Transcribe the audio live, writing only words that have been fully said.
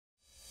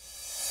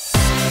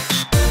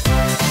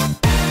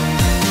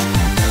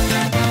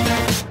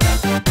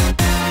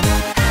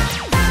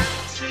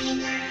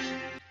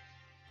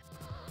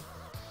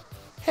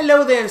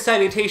Hello there and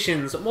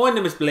salutations, my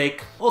name is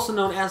Blake, also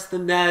known as The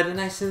Nerd,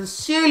 and I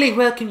sincerely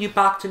welcome you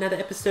back to another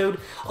episode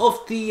of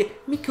the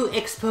Miku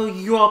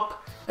Expo Europe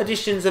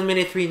editions of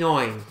Minute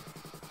 39.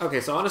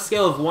 Okay, so on a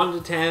scale of 1 to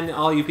 10,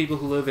 all you people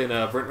who live in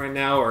Britain right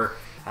now, or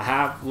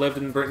have lived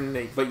in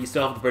Britain, but you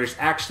still have the British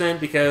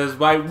accent, because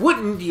why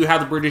wouldn't you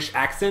have the British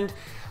accent?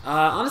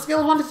 On a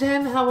scale of 1 to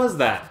 10, how was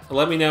that?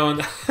 Let me know in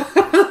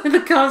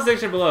the comment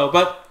section below,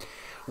 but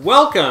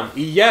welcome!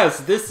 Yes,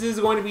 this is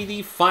going to be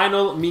the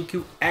final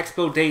Miku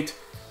Expo date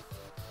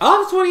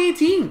of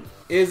 2018,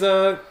 is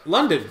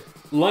London.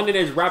 London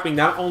is wrapping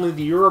not only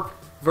the Europe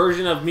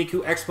version of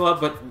Miku Expo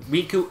up, but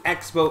Miku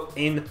Expo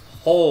in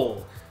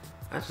whole.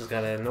 I just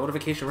got a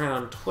notification right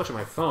on Twitch on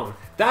my phone.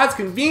 That's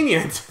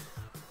convenient!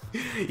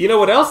 You know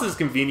what else is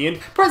convenient?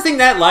 Pressing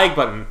that like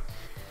button.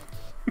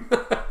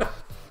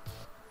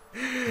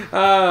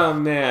 Oh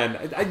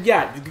man.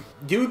 Yeah,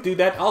 do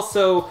that.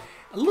 Also,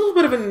 a little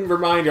bit of a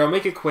reminder, I'll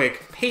make it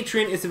quick.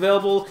 Patreon is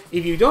available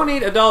if you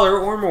donate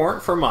 $1 or more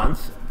per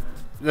month.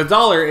 The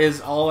 $1 is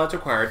all that's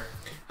required.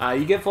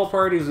 You get full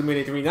parties with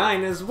Minute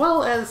 39, as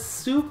well as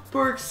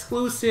super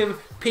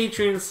exclusive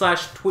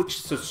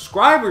Patreon/Twitch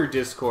subscriber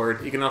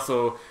Discord. You can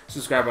also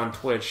subscribe on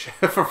Twitch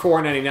for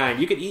 $4.99.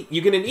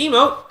 You get an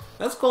emote.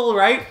 That's cool,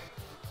 right?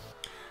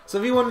 So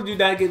if you want to do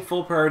that, get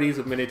full priorities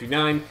with Minute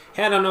 39,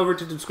 head on over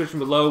to the description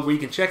below where you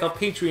can check out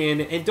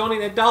Patreon and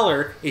donate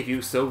 $1 if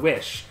you so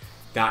wish.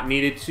 Not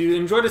needed to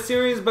enjoy the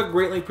series, but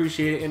greatly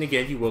appreciate it, and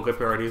again, you will get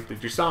priorities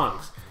with your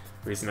songs.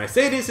 The reason I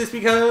say this is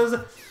because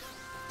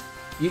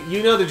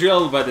you know the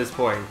drill by this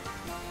point.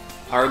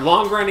 Our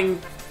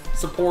long-running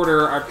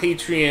supporter, our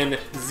Patreon,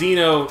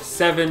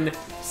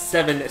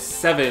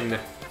 Zeno777,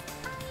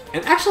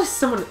 and actually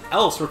someone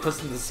else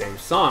requested the same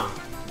song.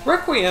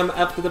 Requiem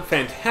After the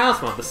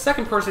Phantasma, the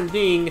second person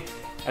being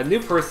a new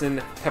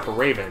person, Pepper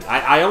Raven.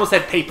 I almost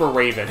said Paper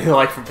Raven,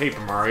 like from Paper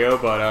Mario,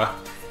 but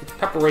it's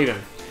Pepper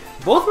Raven.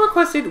 Both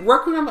requested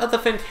Requiem of the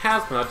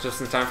Phantasma just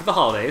in time for the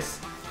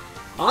holidays,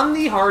 on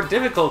the hard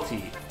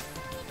difficulty.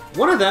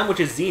 One of them, which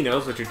is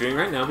Xeno's, which you're doing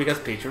right now because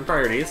Patreon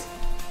priorities,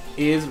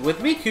 is with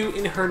Miku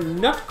in her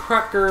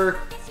Nutcracker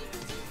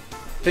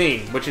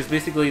thing, which is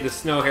basically the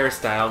snow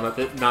hairstyle,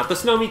 not the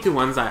Snow Miku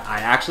ones.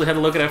 I actually had to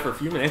look at it for a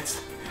few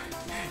minutes.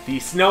 The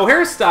snow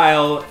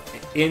hairstyle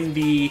in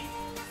the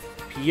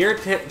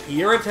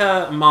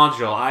Pierita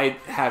module. I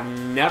have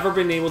never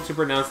been able to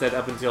pronounce that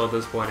up until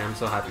this point. I'm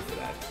so happy for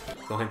that.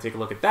 Go ahead and take a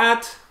look at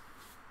that.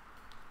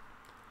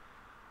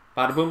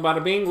 Bada boom,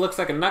 bada bing. Looks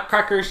like a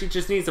nutcracker. She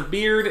just needs a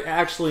beard.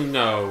 Actually,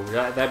 no.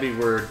 That'd be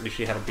weird if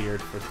she had a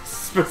beard for this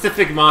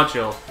specific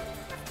module.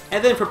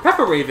 And then for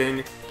Pepper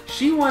Raven,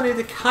 she wanted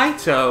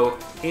Kaito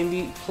in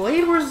the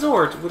Play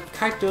Resort with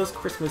Kaito's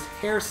Christmas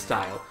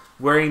hairstyle,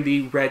 wearing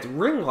the red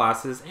ring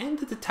glasses and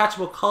the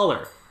detachable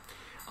collar.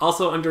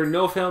 Also, under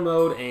no fail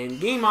mode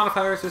and game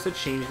modifiers, there's a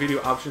change video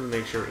option to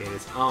make sure it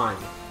is on.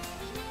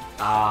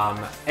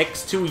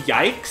 X2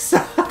 yikes.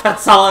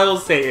 That's all I will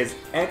say is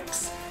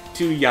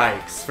X2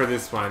 yikes for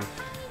this one.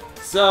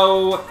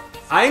 So,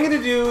 I'm going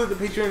to do the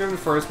Patreon one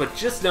first, but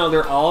just know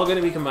they're all going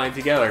to be combined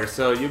together,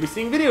 so you'll be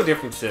seeing video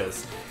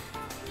differences.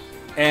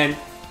 And,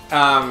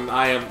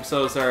 I am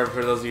so sorry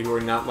for those of you who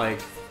are not,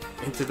 like,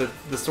 into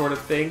the sort of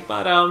thing,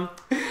 but,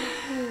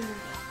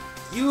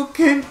 you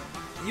can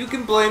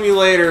blame me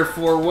later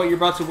for what you're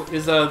about to,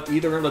 is,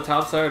 either on the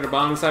top side or the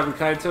bottom side with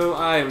Kaito.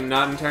 I am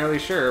not entirely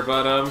sure,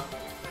 but,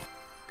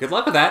 good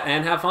luck with that,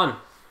 and have fun.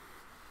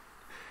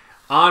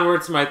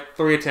 Onwards to my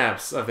 3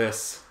 attempts of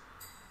this.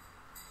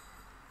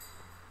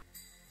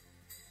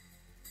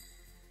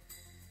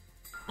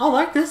 I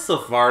like this so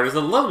far. There's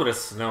a little bit of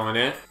snow in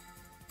it.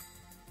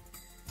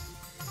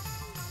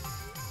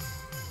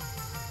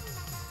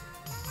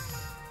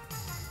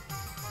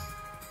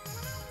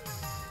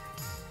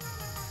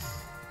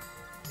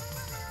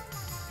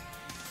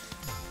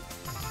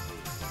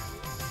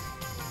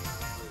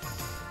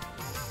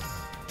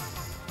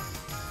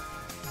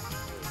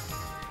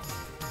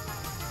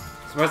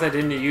 Surprised I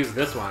didn't use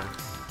this one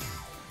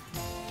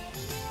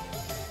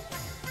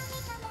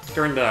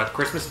during the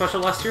Christmas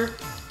special last year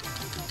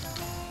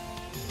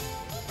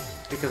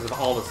because of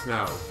all the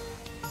snow.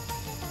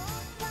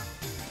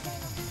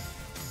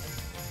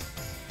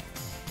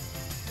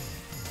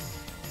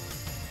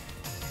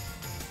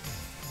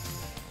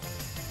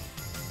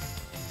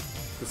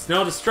 The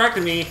snow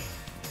distracted me.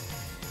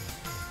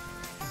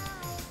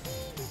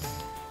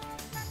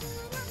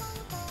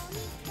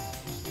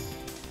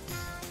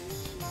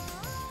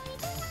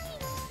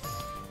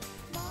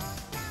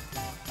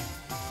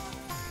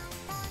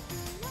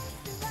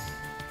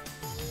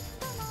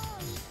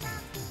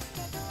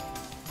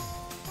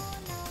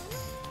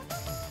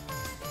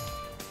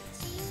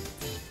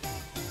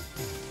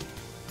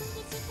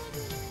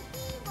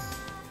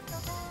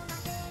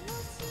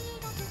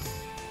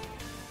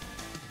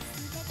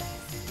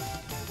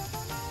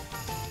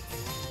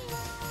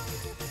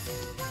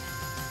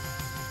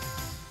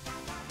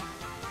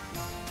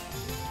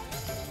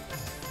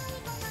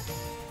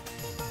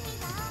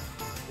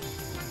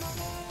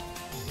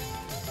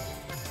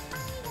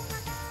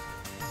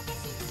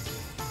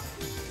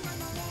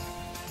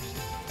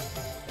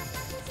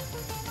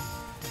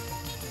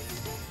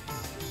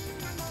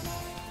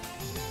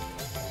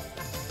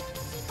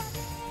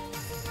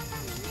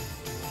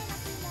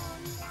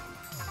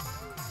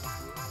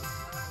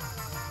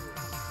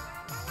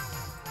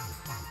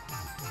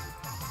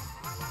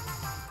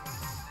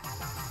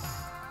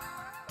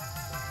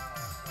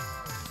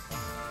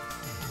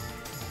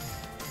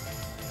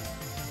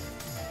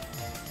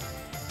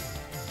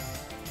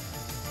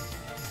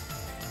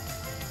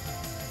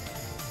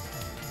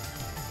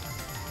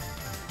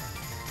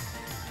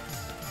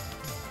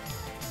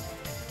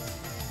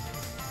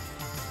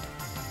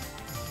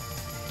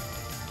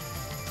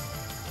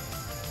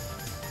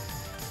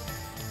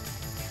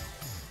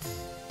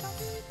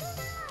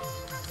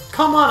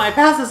 come on, I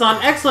passed this on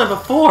excellent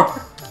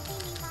before!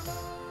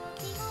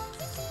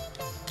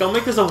 Don't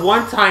make this a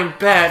one-time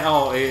bet!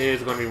 Oh, it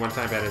is going to be a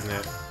one-time bet, isn't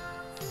it?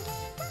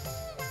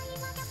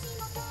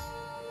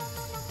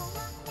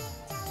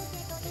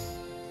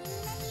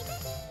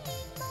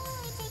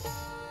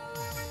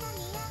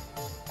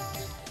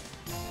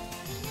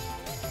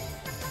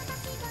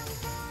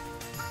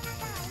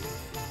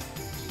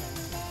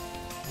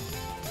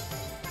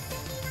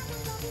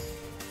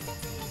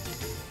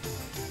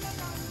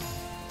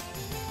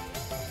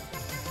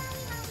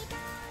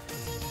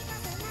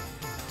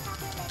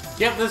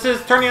 Yep, this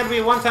is turning out to be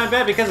a one-time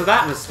bet because of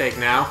that mistake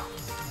now.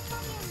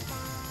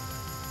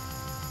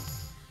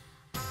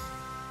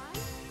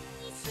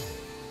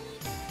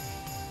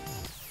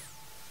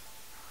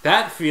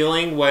 That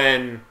feeling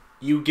when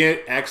you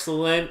get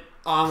excellent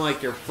on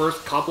like your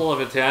first couple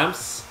of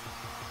attempts,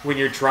 when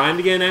you're trying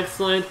to get an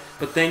excellent,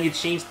 but then you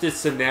change the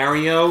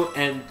scenario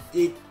and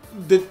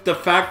the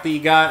fact that you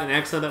got an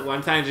excellent at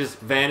one time just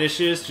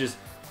vanishes, just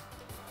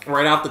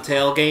right off the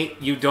tailgate.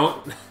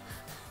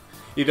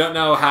 You don't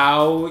know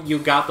how you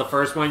got the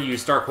first one. You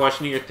start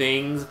questioning your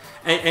things,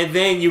 and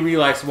then you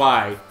realize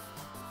why.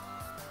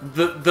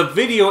 The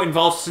video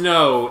involves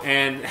snow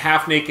and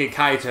half-naked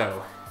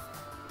Kaito.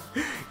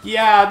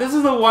 Yeah, this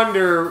is a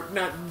wonder.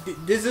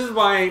 This is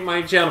why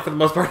my channel, for the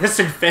most part,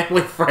 isn't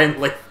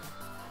family-friendly.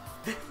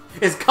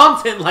 It's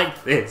content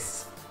like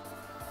this.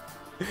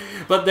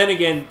 But then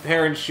again,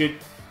 parents should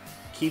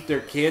keep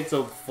their kids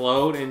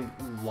afloat and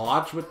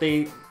watch what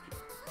they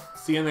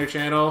see on their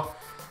channel.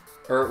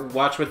 Or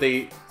watch what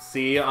they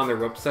see on their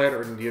website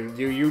or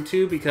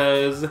YouTube,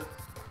 because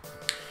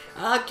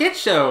kid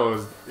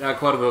shows,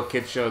 quote-unquote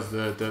kid shows,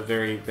 the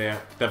very bad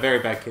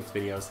kids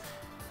videos,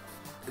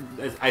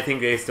 I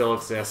think they still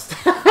exist.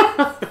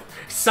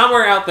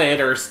 Somewhere out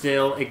there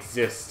still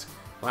exist.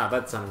 Wow,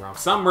 that sounded wrong.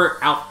 Somewhere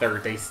out there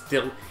they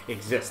still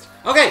exist.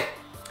 Okay,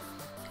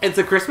 it's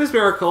a Christmas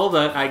miracle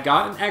that I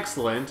got an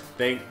excellent,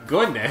 thank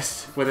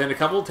goodness, within a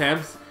couple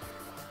attempts.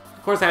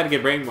 Of course, I had to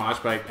get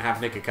brainwashed by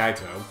half-naked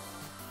Kaito.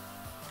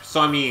 So,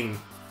 I mean,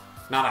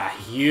 not a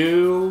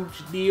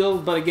huge deal,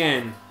 but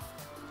again,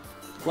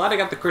 glad I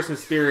got the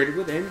Christmas spirit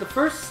within the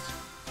first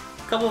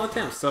couple of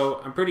attempts,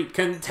 so I'm pretty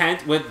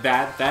content with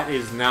that. That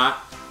is not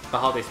the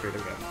holiday spirit.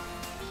 There we go.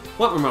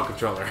 What remote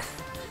controller?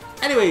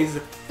 Anyways,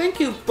 thank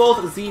you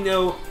both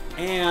Zeno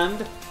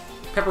and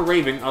Pepper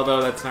Raven,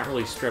 although that's not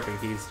really stripping,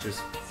 he's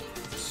just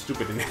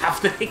stupid and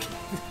half-naked.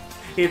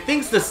 He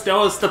thinks the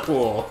snow is the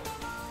pool.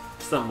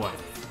 Somewhat.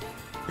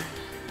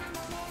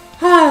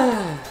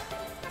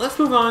 Let's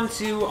move on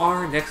to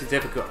our next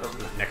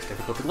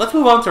difficulty. Let's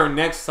move on to our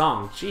next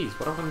song. Jeez,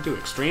 what am I going to do?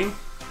 Extreme?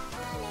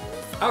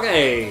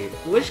 Okay,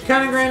 which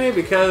kind of granted,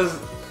 because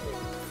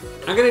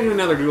I'm going to do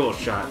another dual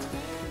shot.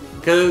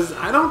 Because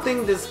I don't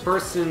think this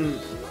person...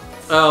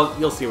 Oh,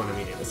 you'll see when I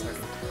meet it in a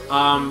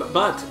second.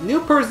 But, new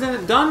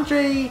person,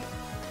 Donjay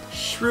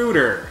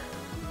Schroeder.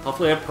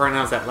 Hopefully I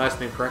pronounced that last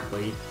name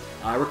correctly.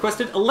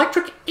 Requested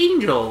Electric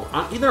Angel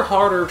on either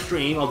hard or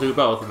extreme. I'll do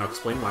both, and I'll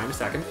explain why in a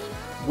second.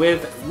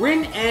 With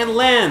Rin and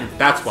Len.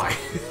 That's why.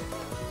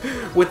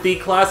 With the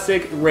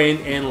classic Rin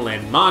and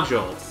Len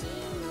module.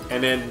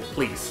 And then,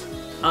 please.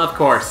 Of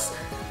course.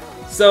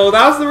 So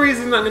that's the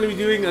reason I'm going to be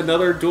doing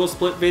another dual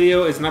split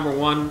video, is number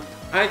one,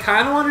 I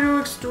kind of want to do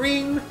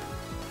extreme,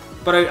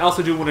 but I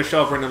also do want to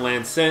show off Rin and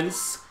Len,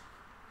 since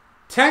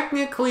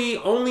technically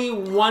only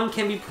one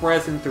can be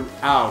present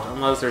throughout,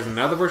 unless there's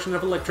another version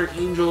of Electric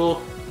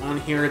Angel on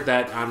here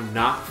that I'm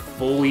not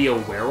fully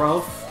aware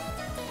of.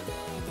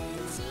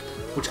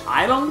 Which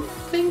I don't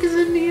think is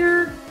in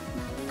here.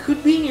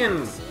 Could be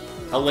in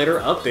a later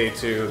update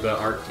to the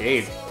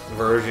arcade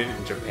version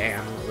in Japan.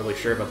 I'm not really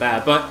sure about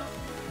that, but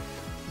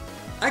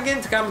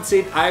again, to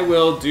compensate, I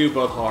will do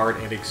both hard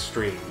and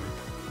extreme.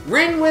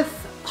 Rin with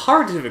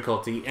hard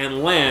difficulty,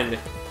 and Len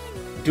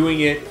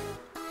doing it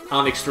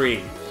on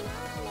extreme.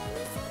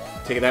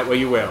 Take it that way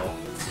you will.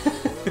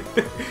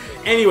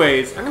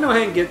 Anyways, I'm gonna go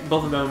ahead and get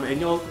both of them, and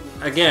you'll,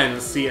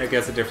 again, see, I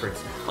guess, a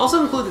difference.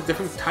 Also include the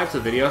different types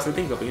of videos. I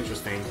think they'll be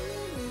interesting.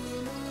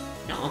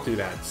 Yeah, I'll do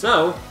that.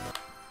 So,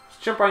 let's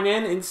jump right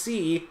in and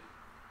see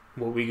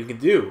what we can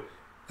do.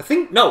 I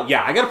think, no,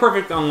 yeah, I got a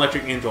perfect on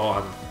Electric Angel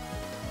on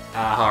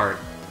hard.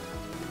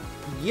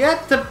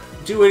 Yet to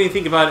do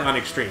anything about it on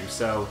extreme,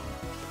 so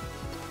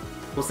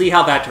we'll see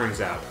how that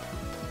turns out.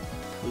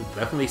 We'll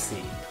definitely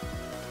see.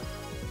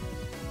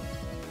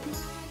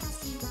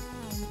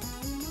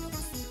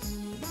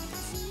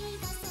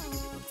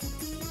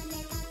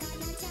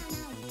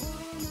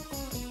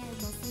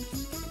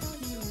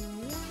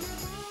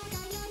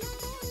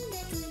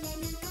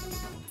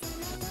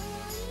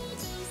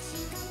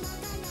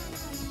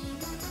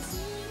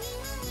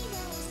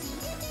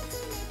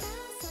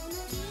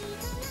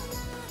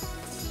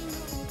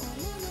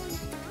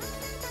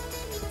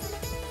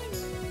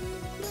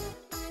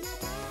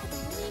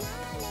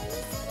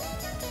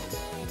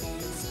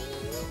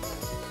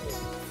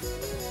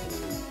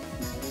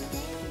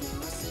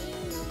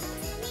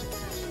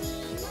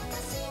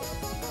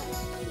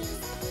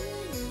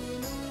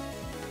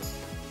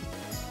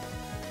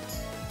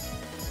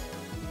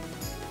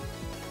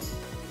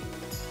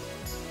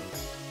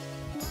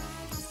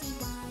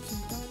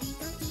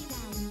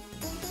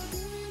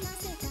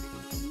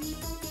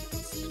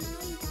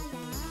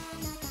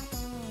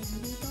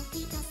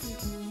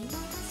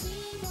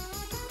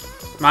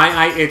 My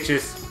eye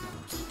itches.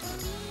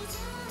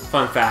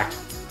 Fun fact.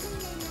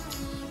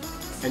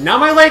 And now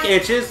my leg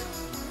itches.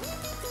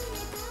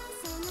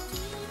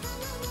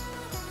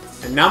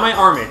 And now my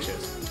arm itches.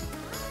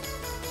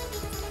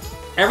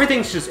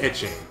 Everything's just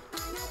itching.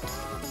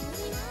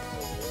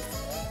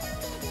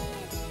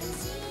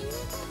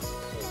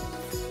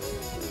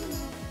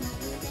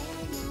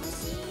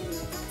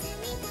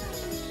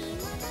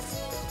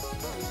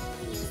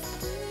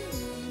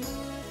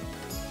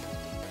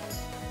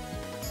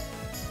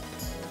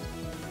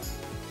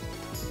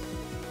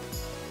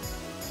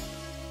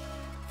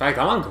 In fact,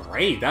 I'm on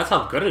great. That's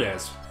how good it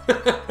is.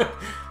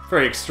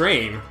 For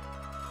extreme.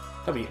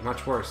 That'd be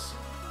much worse.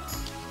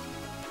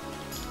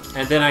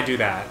 And then I do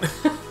that.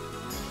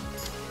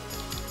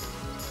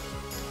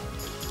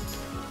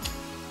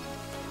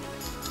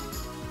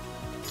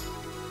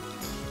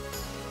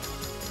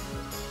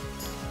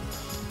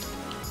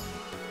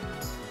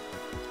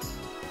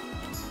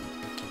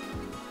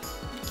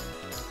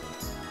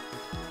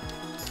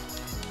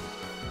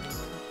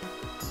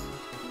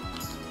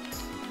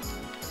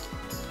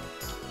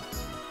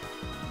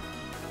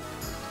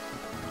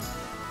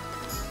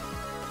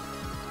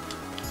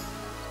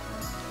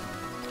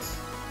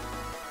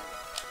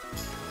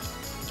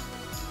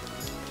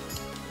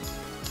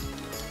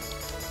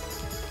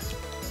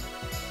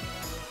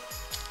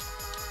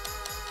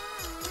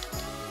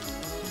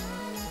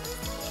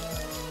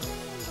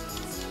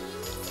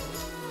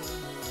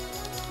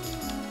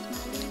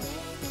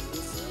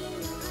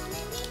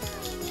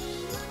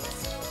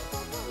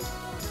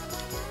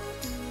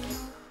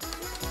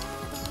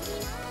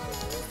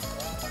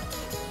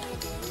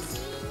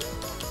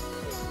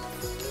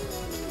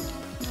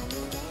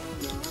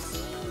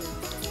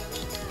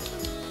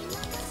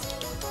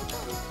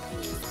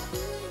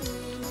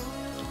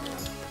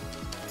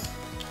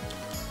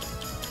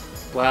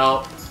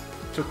 Well,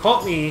 to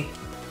quote me,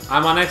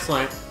 I'm on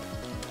excellent.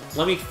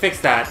 Let me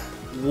fix that.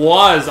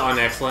 Was on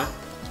excellent.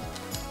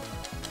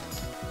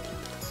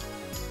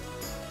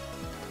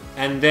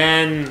 And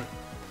then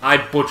I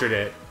butchered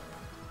it.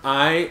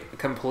 I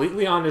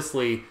completely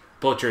honestly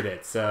butchered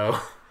it, so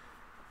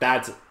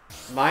that's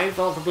my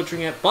fault for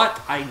butchering it, but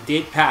I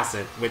did pass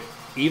it with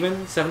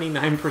even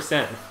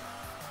 79%.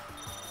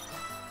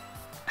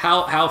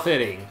 How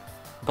fitting.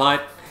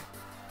 But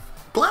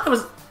glad I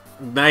was...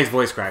 Nice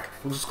voice crack.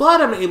 I'm just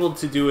glad I'm able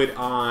to do it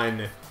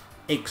on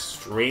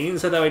Extreme,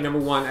 so that way, number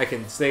one, I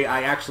can say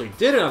I actually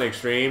did it on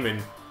Extreme,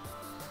 and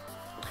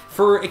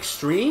for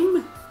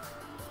Extreme,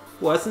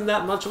 wasn't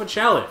that much of a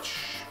challenge.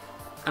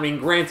 I mean,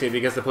 granted,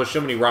 because I pushed so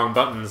many wrong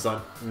buttons,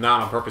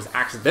 not on purpose,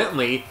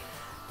 accidentally,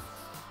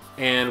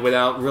 and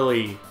without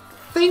really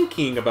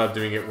thinking about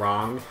doing it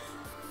wrong,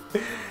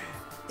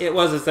 it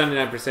was a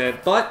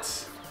 79%,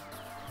 but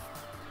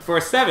for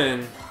a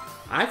 7,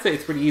 I'd say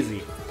it's pretty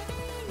easy.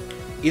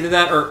 Either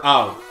that or,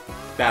 oh,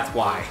 that's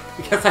why.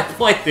 Because I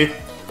played it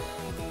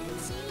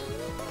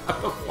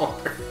before.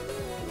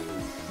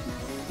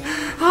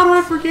 How do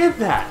I forget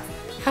that?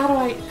 How do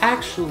I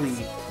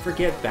actually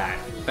forget that?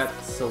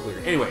 That's so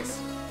weird. Anyways,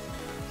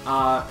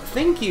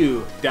 thank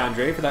you,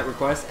 Dandre, for that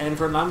request, and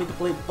for allowing me to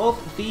play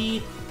both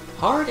the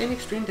hard and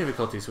extreme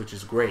difficulties, which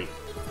is great.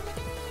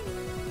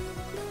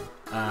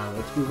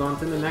 Let's move on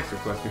to the next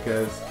request,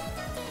 because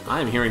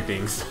I'm hearing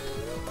things.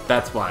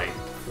 That's why.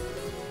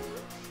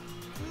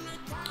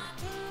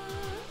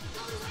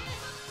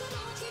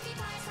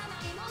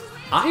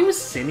 I'm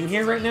sitting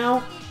here right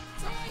now,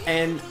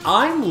 and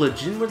I'm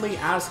legitimately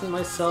asking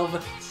myself,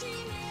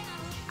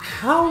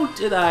 how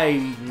did I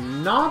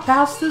not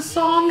pass this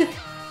song?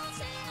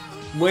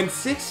 When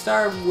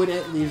 6-star would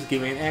at least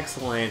give me an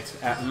excellent,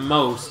 at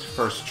most,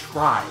 first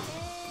try.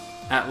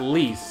 At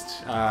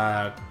least,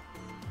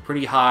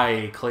 pretty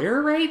high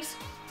clear rate?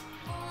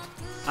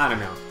 I don't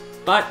know.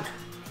 But,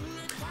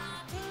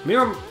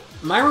 Myra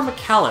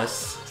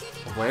McAllis,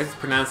 hopefully I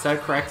pronounced that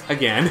correct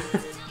again,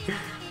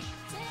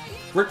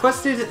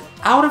 requested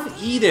Out of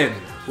Eden,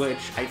 which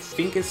I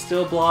think is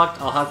still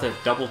blocked. I'll have to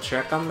double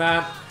check on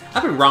that.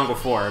 I've been wrong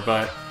before,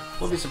 but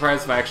won't be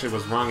surprised if I actually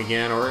was wrong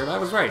again, or if I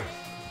was right.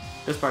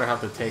 This part I have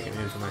to take it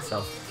in for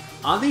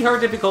myself. On the hard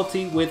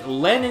difficulty with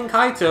Len and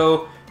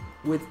Kaito,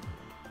 with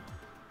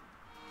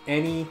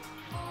any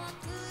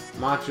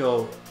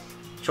module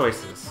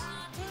choices.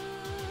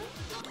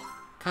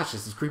 Gosh,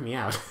 this is creeping me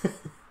out.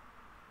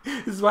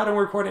 This is why I don't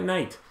record at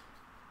night.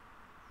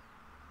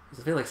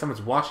 I feel like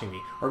someone's watching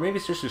me. Or maybe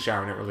it's just a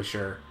shower, I'm not really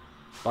sure.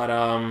 But, here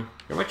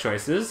are my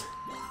choices.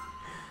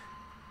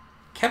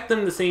 Kept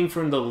them the same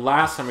from the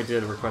last time I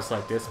did a request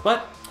like this,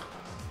 but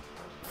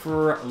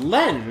for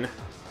Len,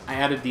 I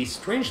added the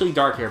strangely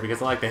dark hair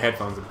because I like the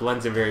headphones. It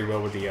blends in very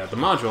well with the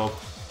module.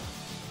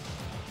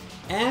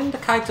 And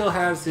Kaito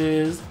has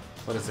his...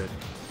 what is it?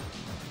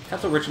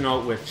 Kaito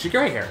original with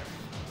Shigure hair.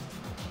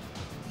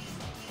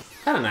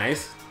 Kinda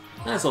nice.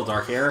 Nice little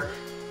dark hair.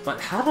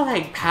 But how did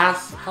I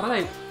pass... how did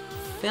I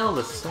fail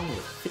this song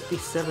with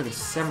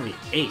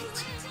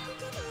 57.78?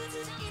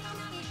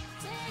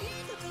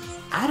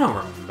 I don't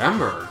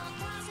remember,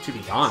 to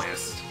be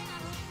honest.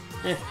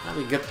 That'd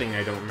be a good thing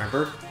I don't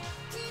remember.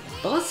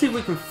 But let's see if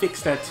we can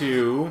fix that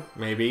to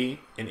maybe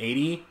an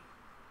 80.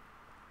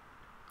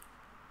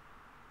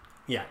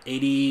 Yeah,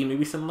 80,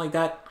 maybe something like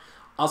that.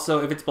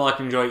 Also, if it's black,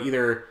 enjoy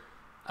either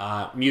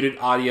muted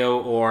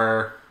audio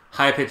or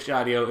high-pitched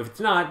audio. If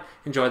it's not,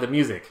 enjoy the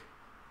music.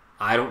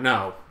 I don't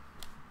know.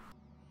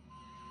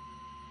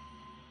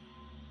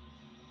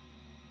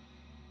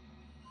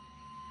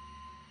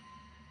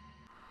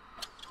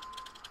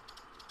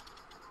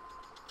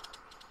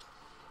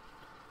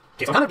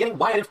 Okay, so I'm kind of getting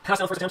why I didn't pass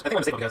down the first attempt. I think I'm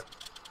mistaken because...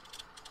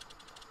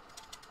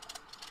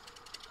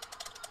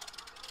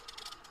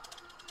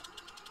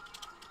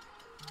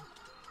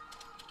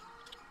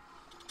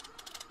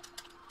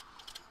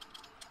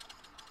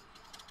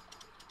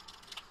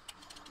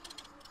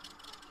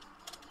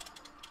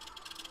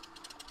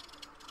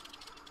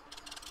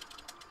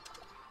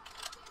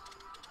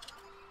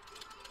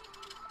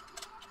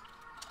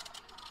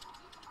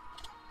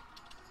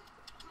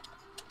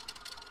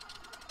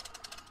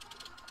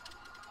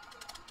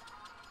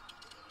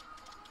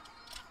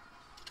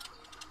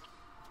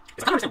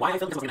 I don't understand why I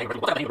feel like something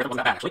negative. What that rhythm wasn't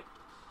that bad, actually.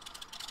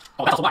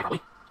 Oh, that's also why,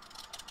 probably.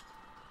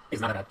 It's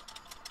not that bad.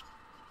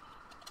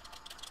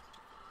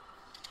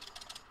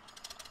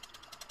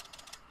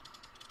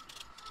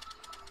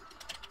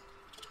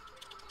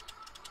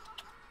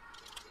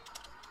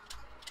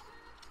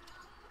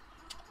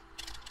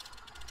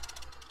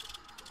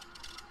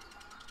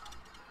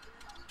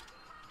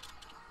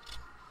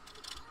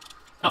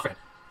 Oh, frick.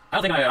 I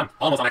don't think I'm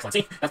almost on excellent.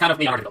 See, that's kind of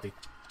me on difficulty.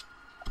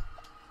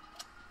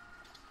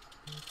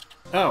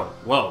 Oh,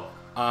 well,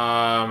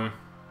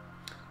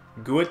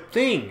 good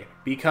thing,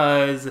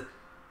 because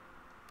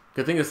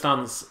good thing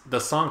the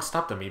song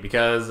stopped on me,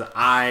 because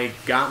I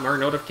got more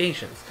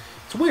notifications.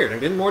 It's weird, I'm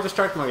getting more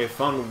distracted by my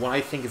phone with what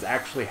I think is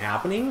actually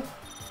happening,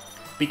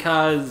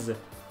 because, I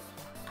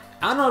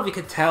don't know if you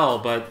could tell,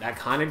 but that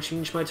kind of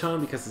changed my tone,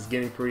 because it's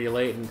getting pretty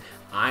late, and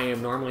I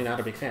am normally not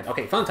a big fan.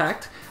 Okay, fun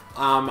fact,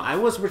 I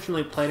was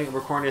originally planning on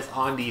recording this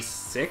on the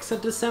 6th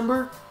of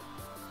December,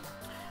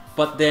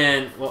 but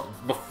then, well,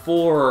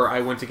 before I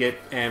went to get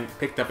and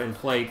picked up and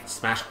played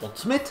Smash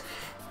Ultimate,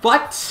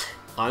 but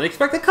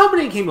unexpected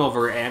company came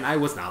over and I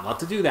was not allowed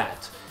to do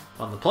that.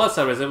 On the plus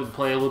side, I was able to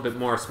play a little bit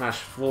more Smash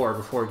 4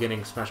 before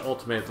getting Smash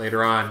Ultimate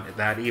later on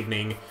that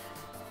evening.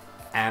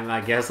 And I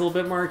guess a little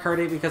bit Mario Kart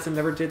 8 because I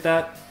never did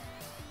that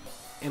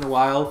in a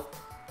while.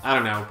 I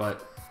don't know,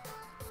 but...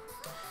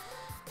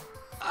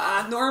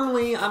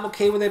 normally I'm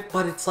okay with it,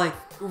 but it's like,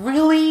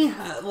 really?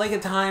 Like a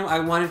time I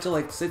wanted to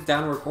like sit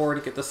down and record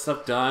and get this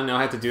stuff done. Now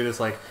I have to do this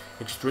like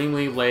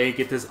extremely late,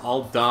 get this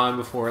all done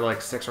before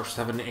like 6 or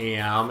 7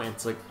 a.m.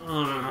 It's like,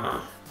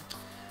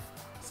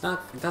 it's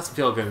not, it doesn't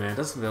feel good, man. It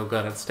doesn't feel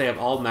good. I'd stay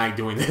up all night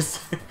doing this.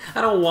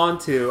 I don't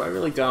want to. I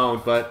really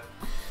don't, but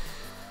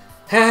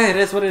hey, it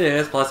is what it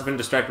is. Plus I've been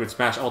distracted with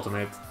Smash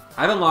Ultimate.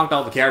 I've unlocked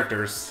all the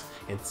characters.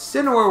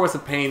 Incineroar was a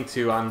pain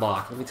to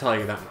unlock, let me tell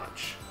you that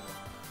much.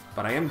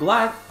 But I am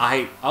glad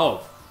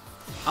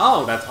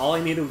Oh, that's all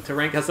I needed to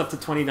rank us up to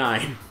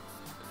 29.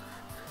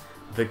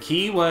 The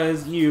key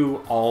was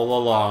you all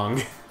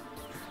along.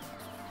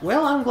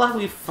 Well, I'm glad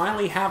we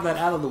finally have that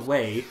out of the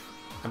way.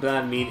 By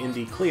that I mean in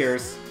the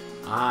clears.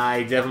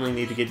 I definitely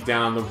need to get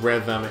down on the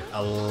rhythm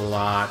a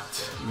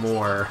lot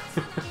more.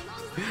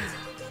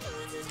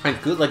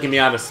 And good luck getting me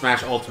out of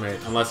Smash Ultimate,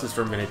 unless it's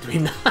for minute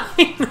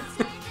 39.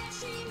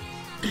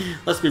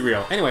 Let's be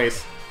real.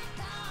 Anyways,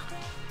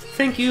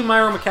 thank you,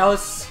 Myro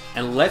McAllis.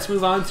 And let's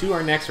move on to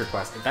our next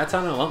request. That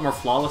sounded a lot more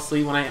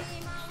flawlessly when I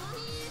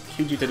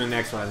cued you to the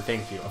next one.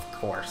 Thank you, of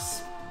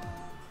course.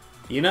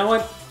 You know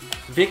what?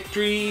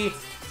 Victory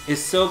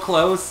is so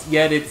close,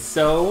 yet it's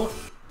so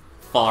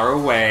far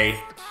away.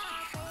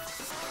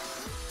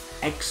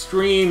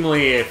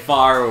 Extremely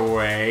far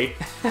away.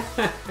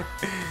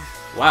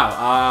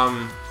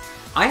 Wow,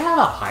 I have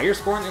a higher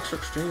score in Extra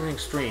Extreme than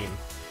Extreme.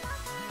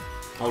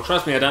 Oh,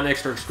 trust me, I've done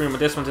Extra Extreme with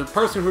this one to the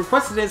person who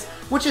requested this,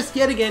 which is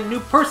yet again new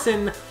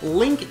person,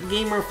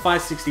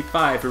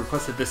 LinkGamer565, who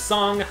requested this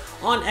song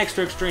on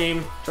Extra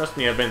Extreme. Trust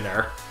me, I've been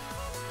there.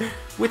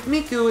 With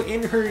Miku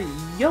in her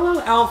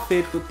yellow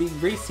outfit with the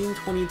Racing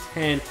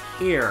 2010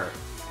 hair.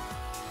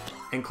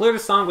 And clear the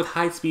song with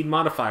high-speed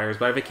modifiers,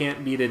 but if I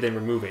can't beat it, then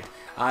remove it.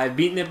 I've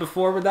beaten it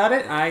before without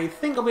it. I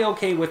think I'll be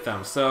okay with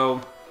them, so...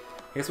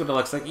 Here's what it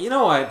looks like. You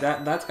know what?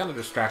 That's kind of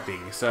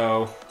distracting,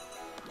 so...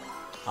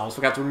 I almost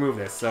forgot to remove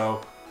this, so...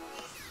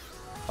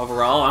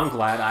 Overall, I'm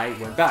glad I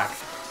went back.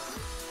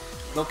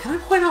 Though, can I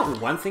point out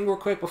one thing real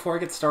quick before I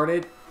get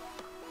started?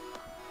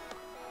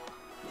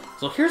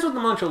 So here's what the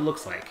mantra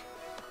looks like.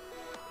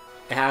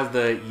 It has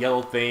the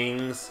yellow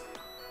things.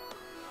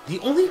 The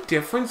only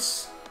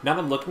difference, now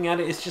that I'm looking at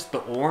it, is just the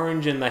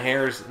orange and the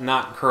hair's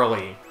not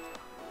curly.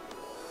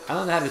 Other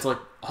than that, it's like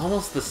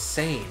almost the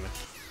same.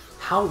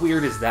 How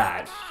weird is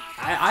that?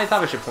 I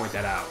thought I should point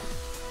that out.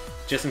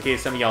 Just in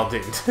case some of y'all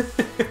didn't.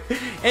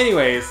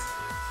 Anyways.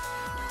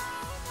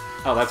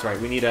 Oh, that's right.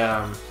 We need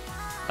the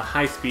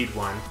high-speed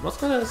one. Let's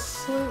gonna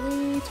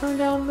slightly turn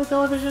down the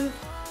television.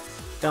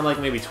 Down like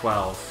maybe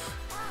 12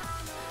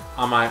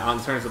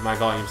 on terms of my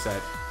volume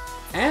set.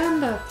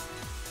 And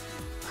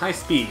high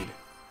speed.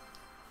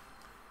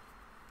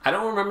 I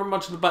don't remember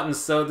much of the buttons,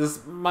 so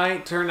this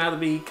might turn out to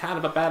be kind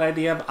of a bad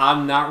idea.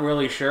 I'm not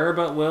really sure,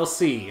 but we'll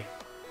see.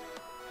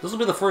 This will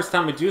be the first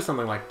time we do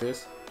something like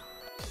this.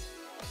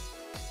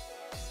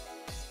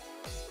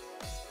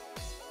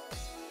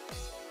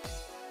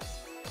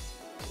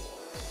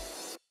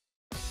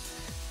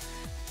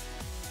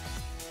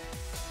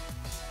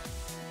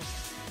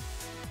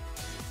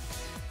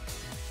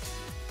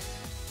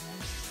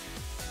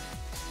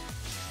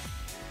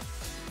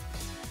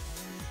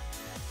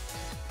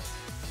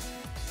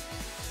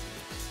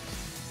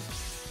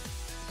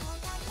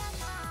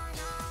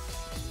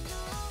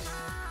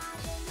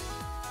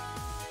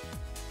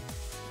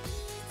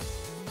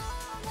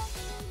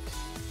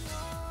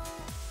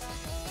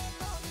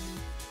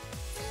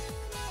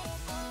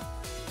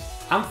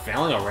 I'm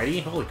failing already?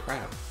 Holy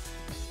crap.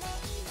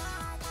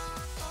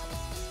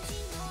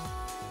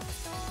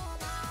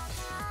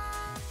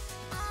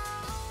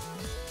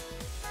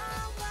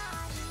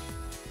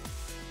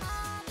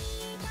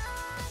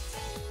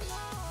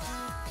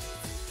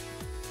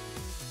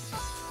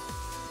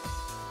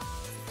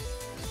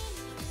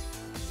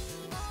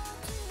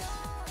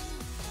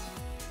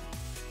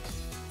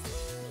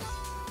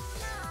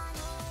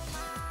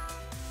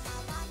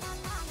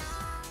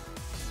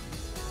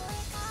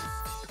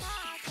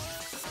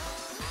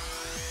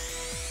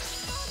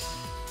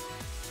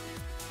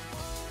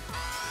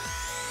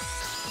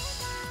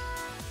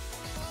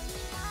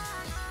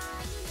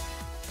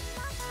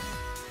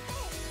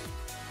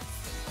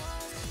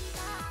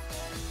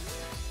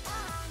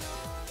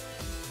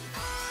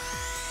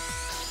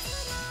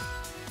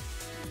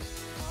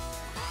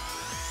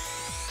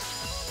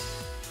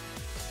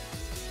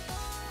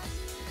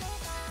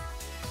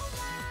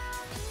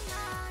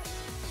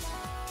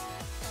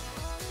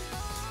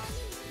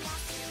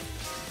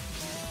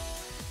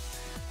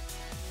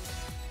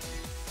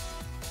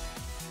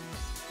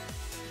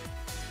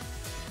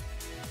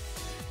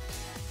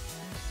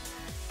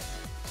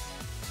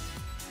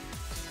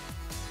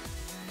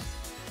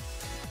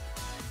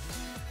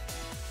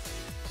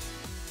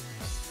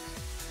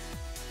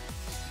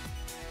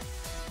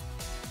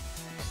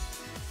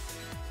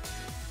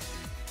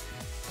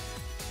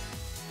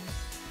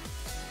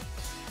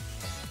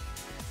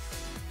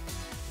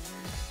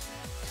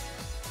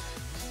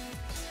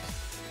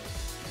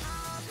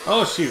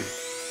 Oh shoot.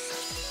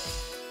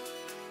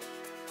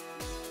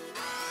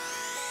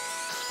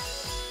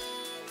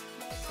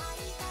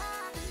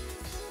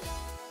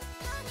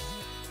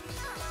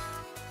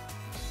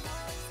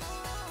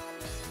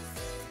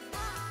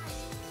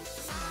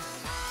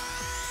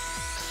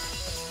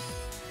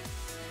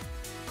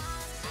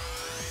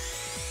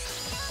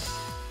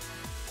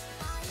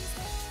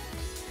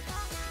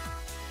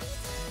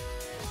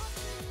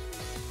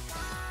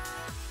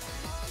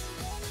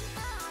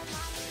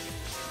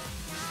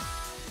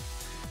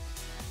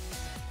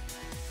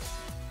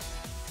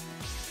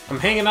 I'm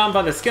hanging on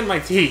by the skin of my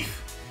teeth.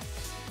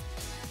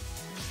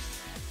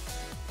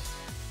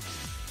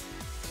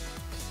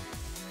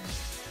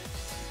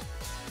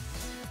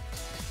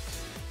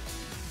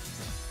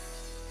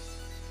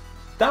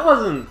 That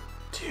wasn't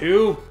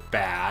too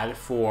bad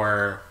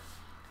for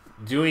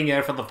doing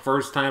it for the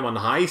first time on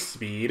high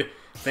speed.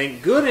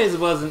 Thank goodness it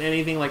wasn't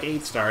anything like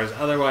 8 stars,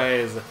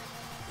 otherwise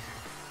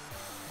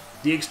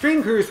the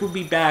extreme curse would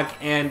be back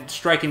and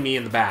striking me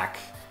in the back.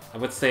 I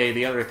would say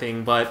the other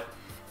thing, but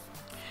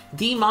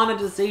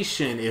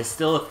demonetization is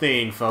still a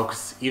thing,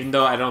 folks, even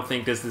though I don't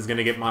think this is going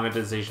to get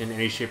monetization in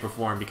any shape or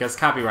form, because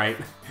copyright,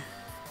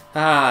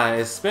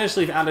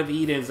 especially if Out of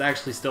Eden is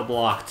actually still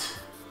blocked.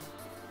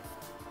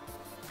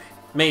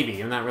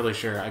 Maybe, I'm not really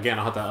sure. Again,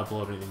 I'll have to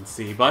upload it and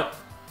see, but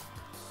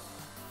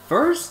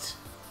first,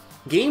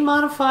 game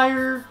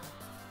modifier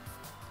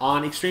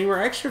on Extreme or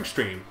Extra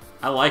Extreme.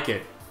 I like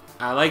it.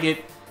 I like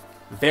it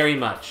very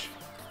much.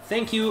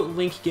 Thank you,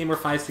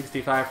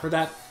 LinkGamer565, for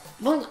that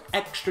little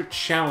extra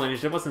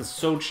challenge that wasn't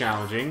so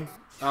challenging,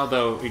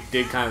 although it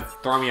did kind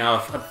of throw me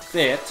off a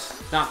bit.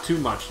 Not too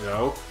much,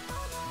 though.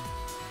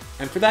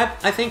 And for that,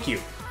 I thank you.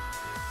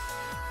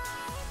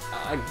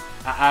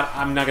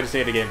 I'm not going to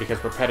say it again because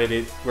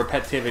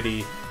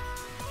repetitivity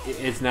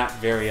is not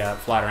very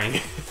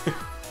flattering.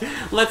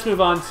 Let's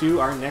move on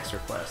to our next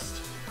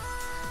request.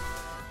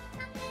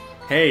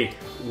 Hey,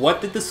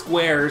 what did the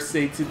square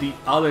say to the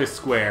other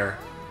square?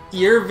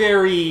 You're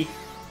very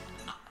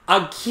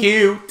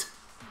cute.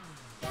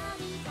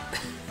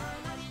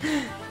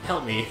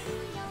 Help me.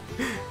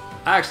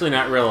 Actually,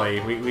 not really.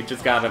 We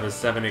just got out of a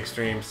 7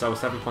 extreme, so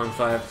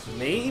 7.5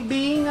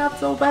 maybe not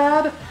so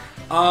bad.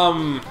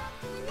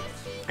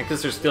 I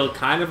guess they're still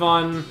kind of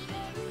on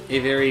a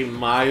very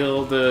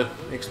mild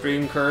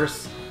extreme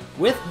curse,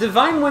 with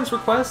Divine One's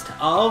request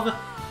of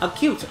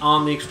acute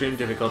on the extreme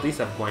difficulty,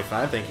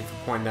 7.5. Thank you for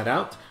pointing that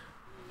out.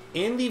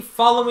 In the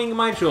following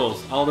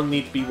modules, all of them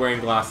need to be wearing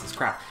glasses.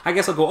 Crap. I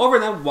guess I'll go over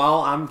them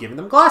while I'm giving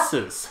them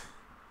glasses,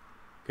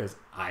 because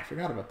I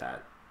forgot about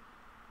that.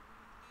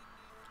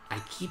 I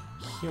keep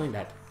hearing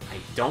that. I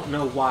don't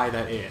know why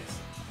that is.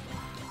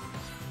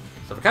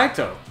 So for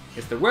Kaito,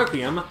 it's the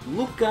Requiem.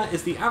 Luca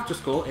is the After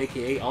School,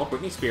 aka all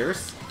Britney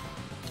Spears.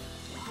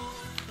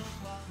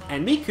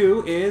 And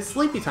Miku is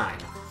sleepy time.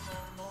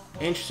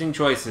 Interesting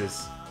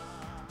choices.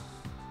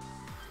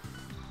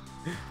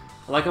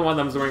 I like how one of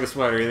them's wearing a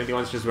sweater and the other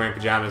one's just wearing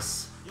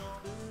pajamas.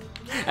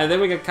 And then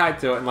we get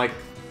Kaito in like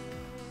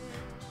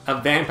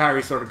a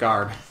vampire sort of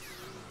garb.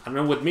 I don't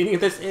know what meaning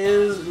this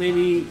is.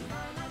 Maybe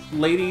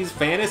ladies'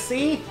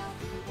 fantasy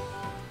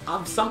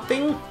of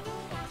something.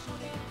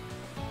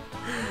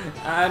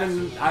 I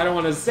don't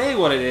want to say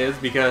what it is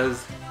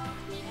because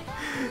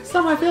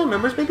some of my family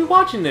members may be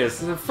watching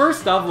this.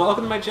 First off,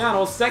 welcome to my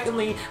channel.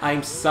 Secondly,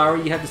 I'm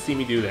sorry you had to see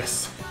me do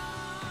this.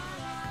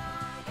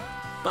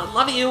 But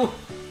love you.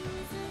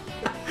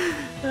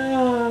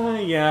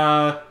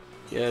 Yeah,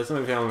 some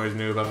of my family members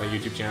knew about my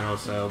YouTube channel,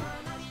 so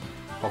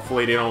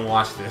hopefully they don't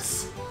watch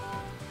this.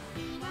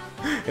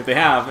 If they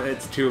have,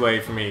 it's too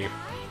late for me.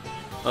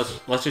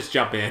 Let's just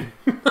jump in.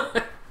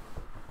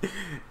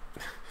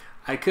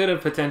 I could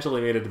have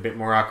potentially made it a bit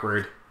more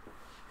awkward,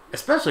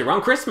 especially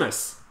around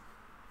Christmas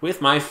with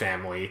my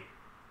family.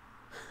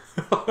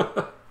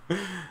 I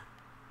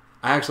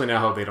actually now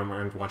hope they don't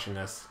mind watching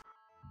this.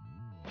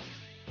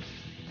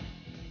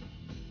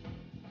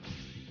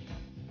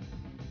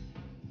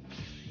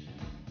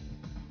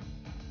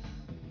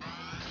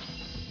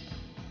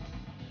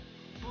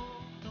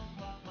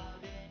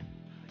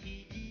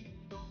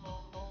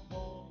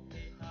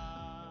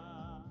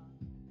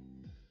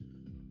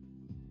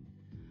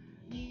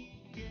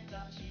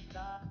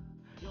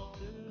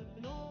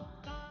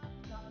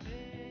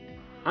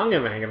 I'm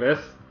getting the hang of this.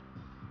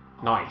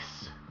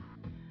 Nice.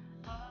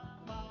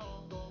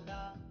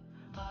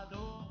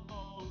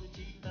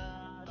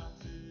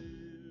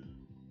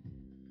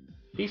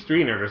 These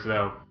three nerds,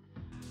 though.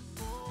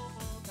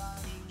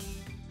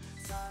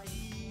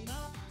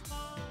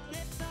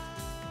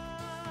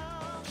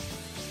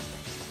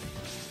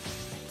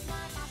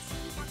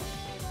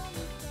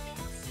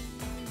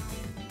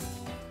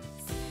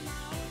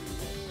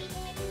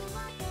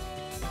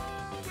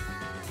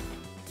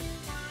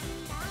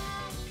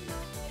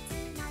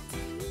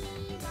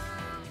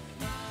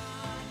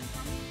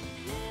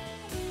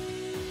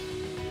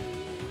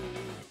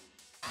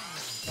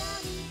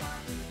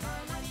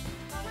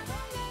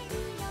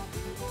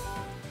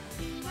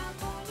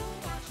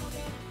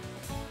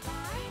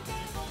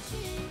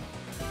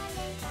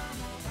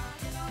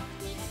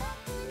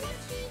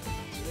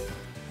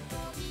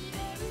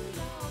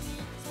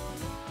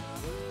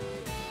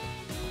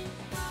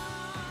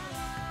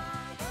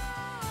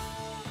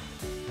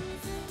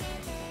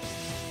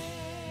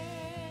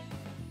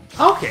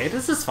 Okay,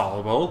 this is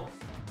followable.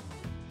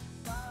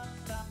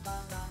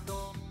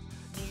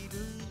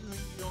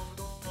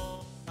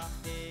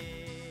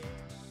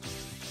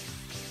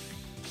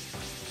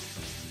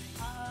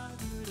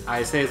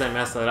 I say as I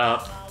mess that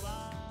up.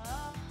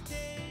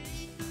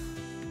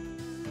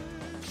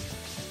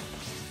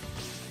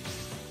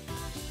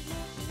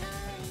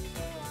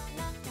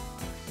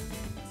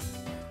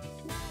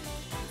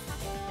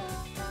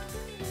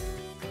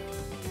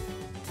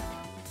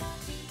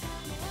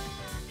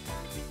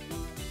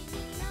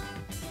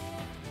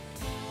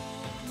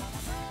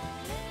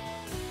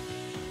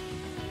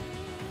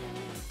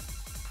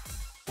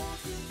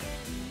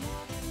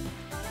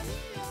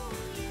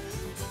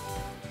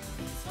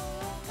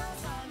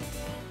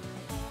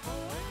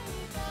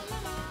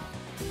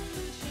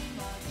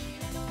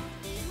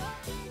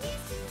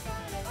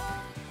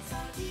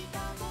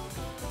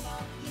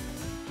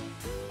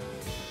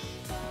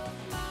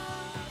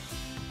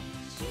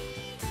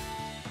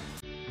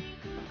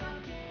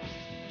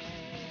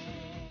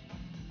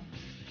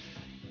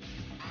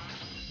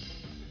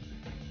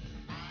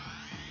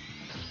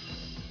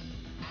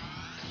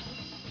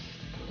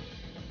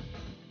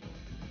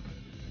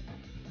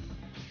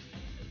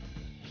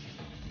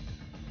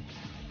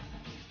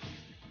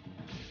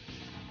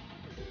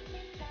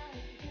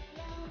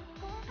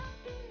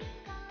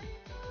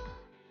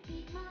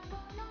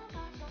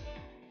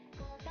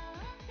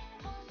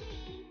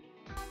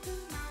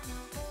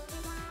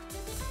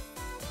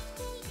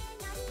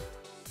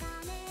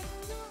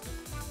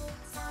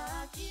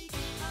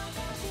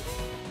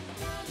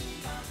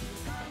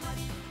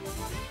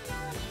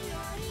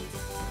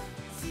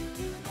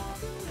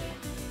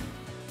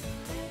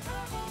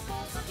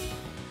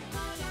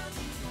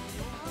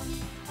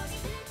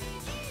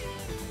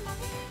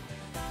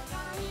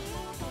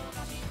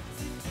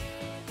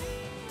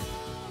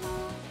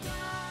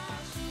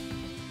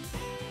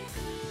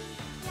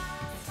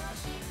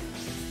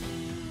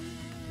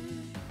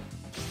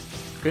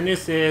 Good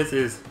news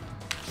is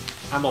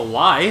I'm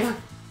alive.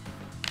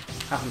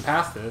 Haven't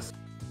passed this.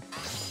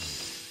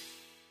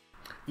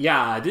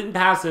 Yeah, I didn't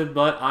pass it,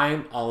 but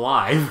I'm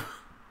alive.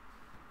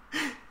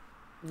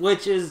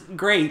 Which is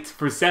great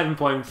for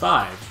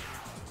 7.5.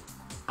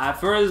 At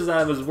first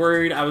I was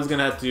worried I was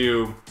gonna have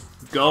to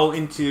go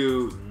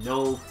into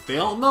no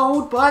fail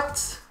mode,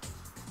 but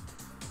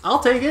I'll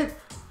take it.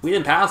 We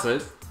didn't pass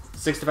it.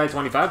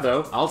 65-25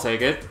 though, I'll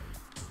take it.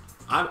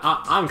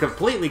 I'm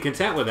completely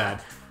content with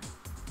that.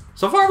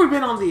 So far we've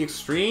been on the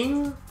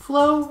extreme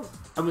flow.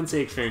 I wouldn't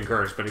say extreme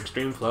curse, but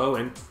extreme flow,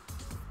 and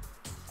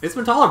it's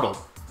been tolerable.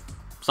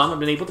 some I've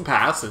been able to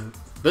pass, and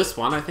this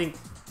one, I think,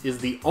 is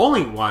the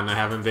only one I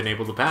haven't been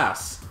able to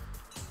pass.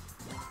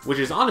 Which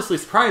is honestly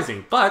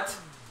surprising, but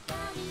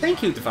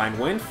thank you, Divine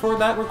Wind, for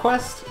that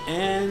request,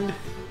 and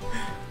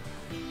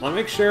I want to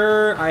make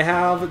sure I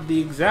have the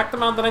exact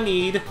amount that I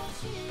need.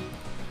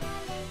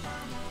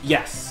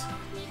 Yes.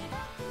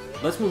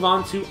 Let's move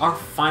on to our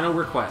final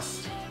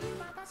request.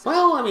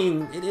 Well, I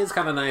mean, it is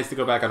kind of nice to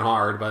go back on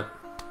hard, but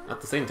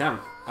at the same time,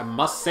 I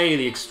must say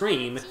the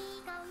extreme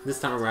this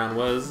time around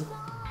was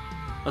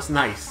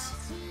nice.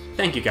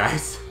 Thank you,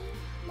 guys.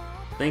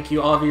 Thank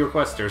you, all of you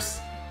requesters.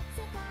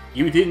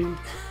 You didn't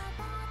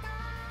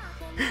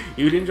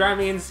drive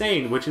me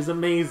insane, which is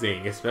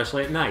amazing,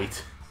 especially at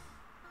night.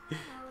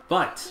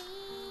 But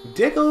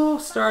Deco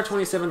Star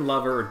 27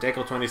 Lover, or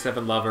Deco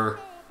 27 Lover,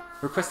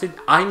 requested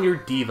I'm Your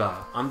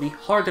Diva on the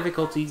hard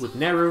difficulty with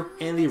Neru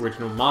and the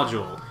original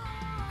module.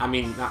 I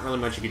mean, not really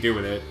much you could do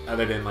with it,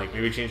 other than like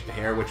maybe change the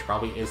hair, which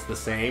probably is the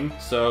same,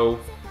 so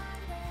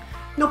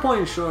no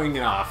point in showing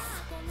it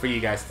off for you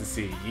guys to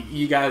see.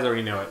 You guys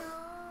already know it.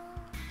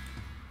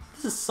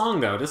 This is a song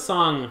though, this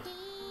song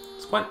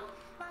is quite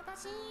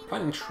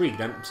intrigued.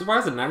 I'm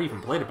surprised I've never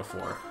even played it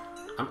before.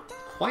 I'm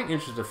quite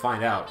interested to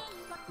find out.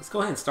 Let's go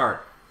ahead and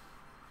start.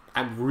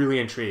 I'm really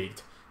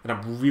intrigued, and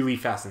I'm really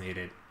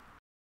fascinated.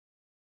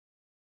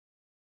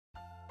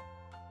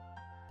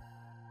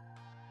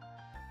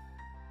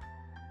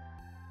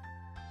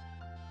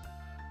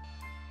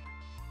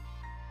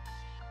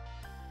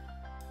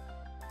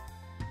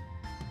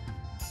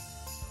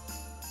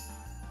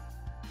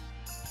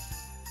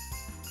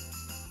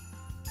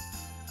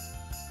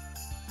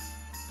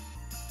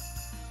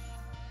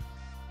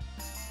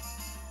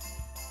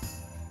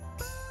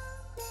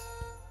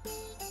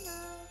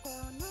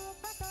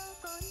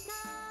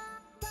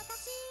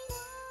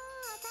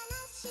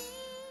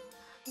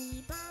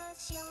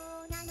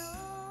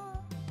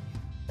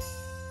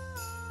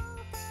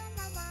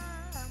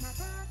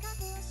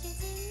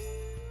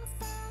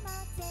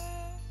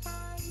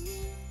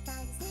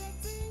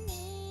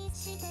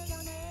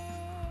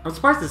 I'm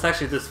surprised it's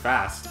actually this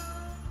fast.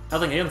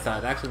 Nothing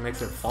inside actually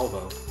makes it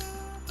follow.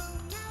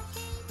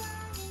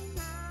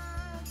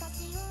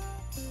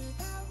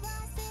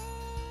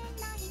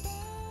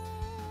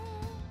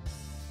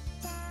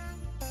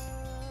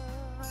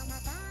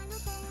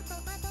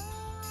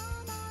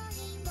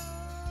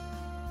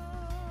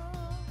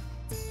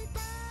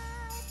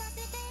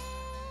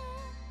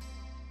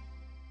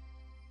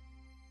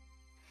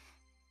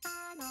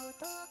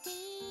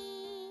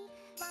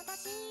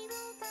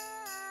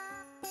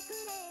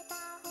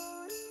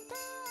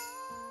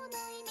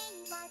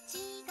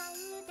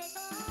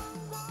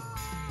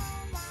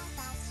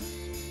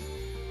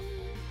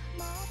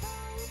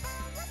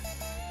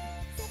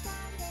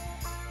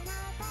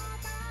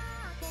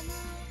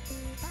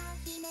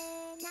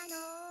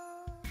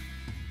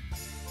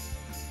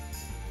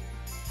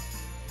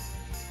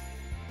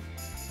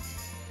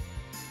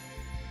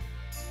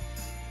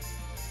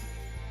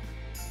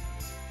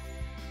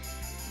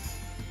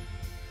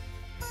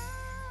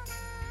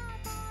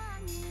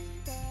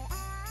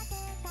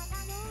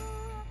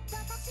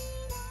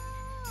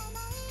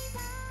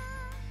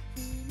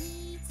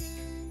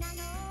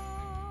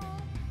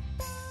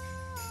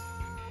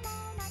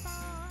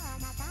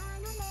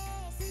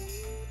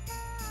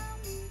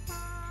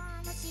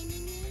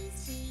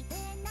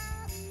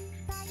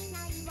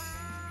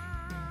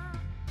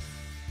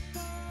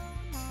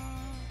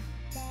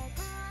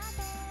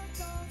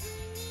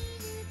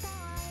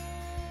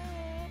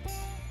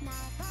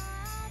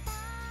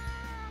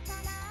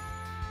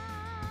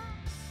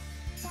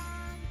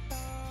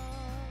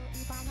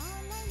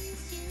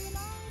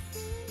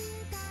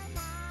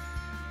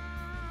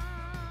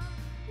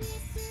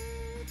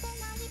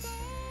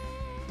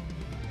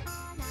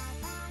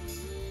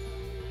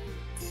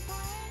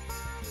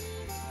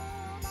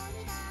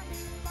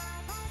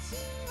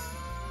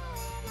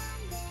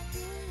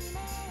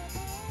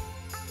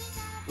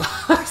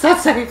 Is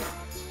that safe?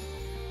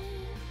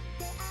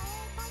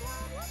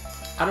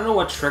 I don't know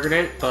what triggered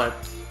it, but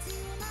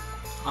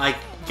I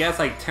guess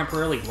I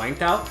temporarily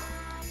blanked out.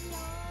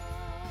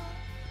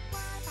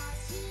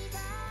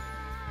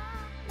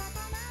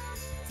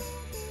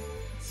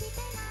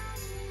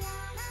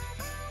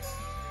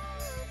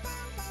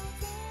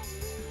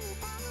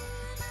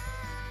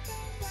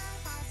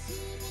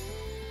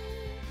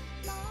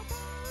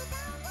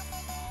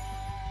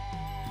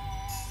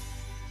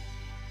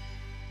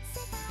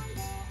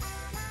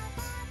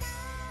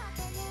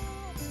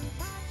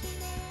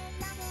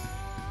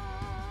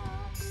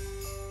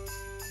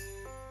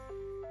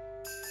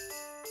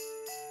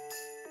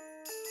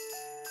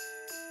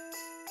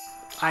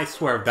 I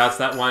swear, if that's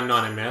that one note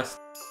I missed.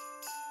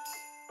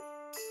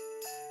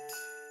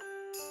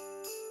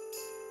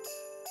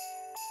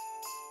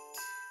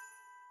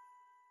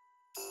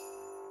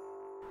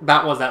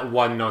 That was that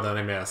one note that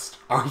I missed.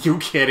 Are you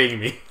kidding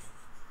me?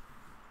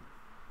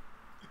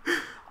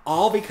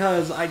 All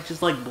because I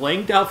just like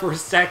blanked out for a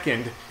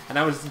second and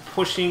I was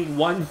pushing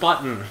one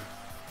button.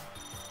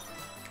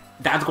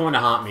 That's going to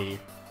haunt me.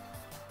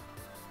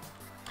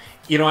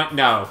 You know what?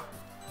 No.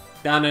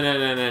 No, no, no,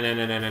 no, no, no,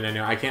 no, no, no, no,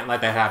 no. I can't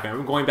let that happen.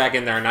 I'm going back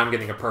in there and I'm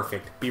getting a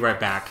perfect. Be right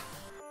back.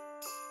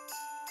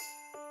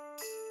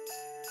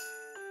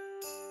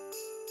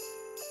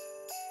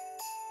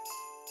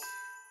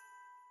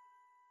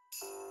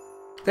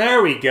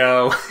 There we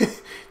go.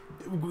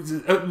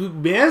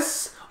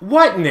 Miss?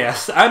 What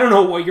miss? I don't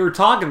know what you're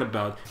talking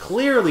about.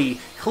 Clearly,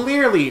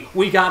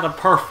 we got a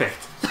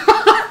perfect.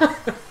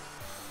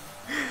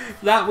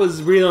 That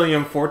was really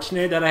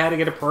unfortunate that I had to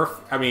get a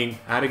I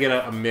had to get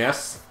a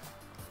miss.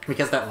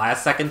 Because that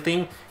last second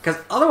thing. Because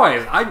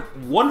otherwise, I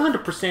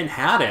 100%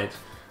 had it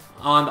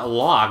on a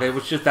log. It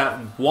was just that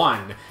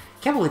one.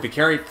 Can't believe it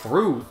carried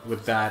through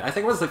with that. I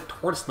think it was like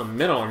towards the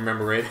middle, I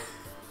remember it.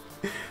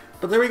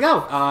 But there we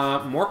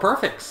go. More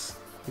perfects.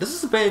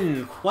 This has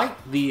been quite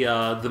the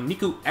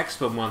Miku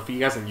Expo month for you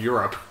guys in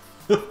Europe.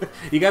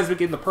 You guys have been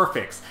getting the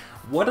perfects.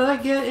 What did I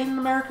get in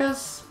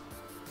Americas?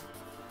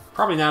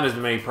 Probably not as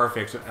many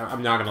perfects,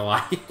 I'm not gonna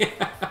lie.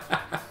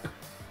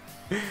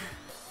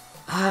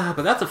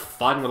 But that's a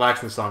fun,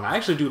 relaxing song. I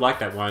actually do like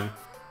that one.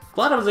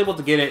 Glad I was able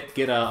to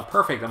get a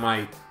perfect on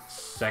my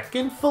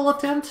second full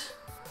attempt.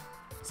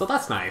 So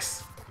that's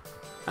nice.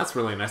 That's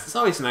really nice. It's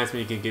always nice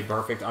when you can get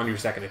perfect on your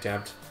second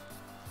attempt.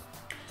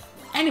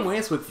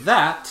 Anyways, with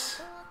that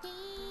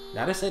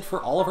is it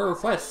for all of our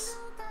requests.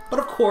 But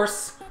of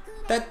course,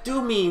 that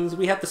means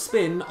we have to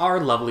spin our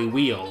lovely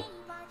wheel.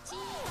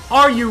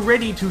 Are you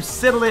ready to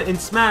settle it in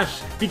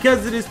Smash?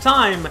 Because it is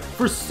time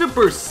for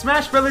Super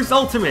Smash Bros.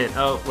 Ultimate!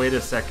 Oh, wait a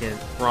second.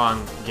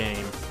 Wrong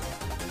game.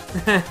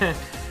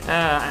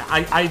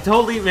 I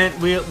totally meant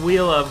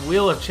Wheel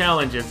of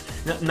Challenges,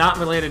 not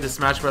related to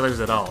Smash Bros.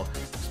 At all.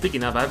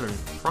 Speaking of, I've been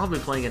probably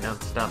playing it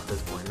non-stop at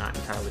this point, not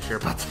entirely sure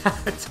about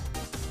that.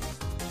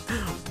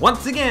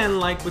 Once again,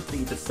 like with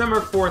the December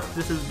 4th,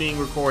 this is being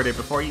recorded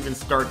before I even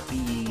start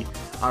the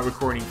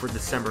recording for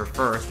December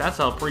 1st. That's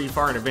how pretty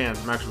far in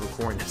advance I'm actually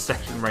recording this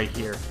section right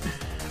here.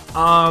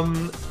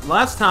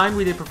 Last time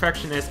we did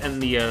Perfectionist,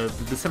 and the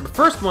December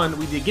 1st one,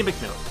 we did Gimmick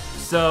Note.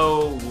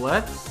 So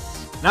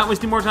let's not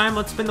waste any more time,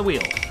 let's spin the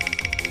wheel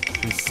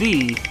and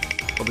see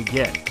what we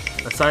get.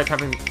 Besides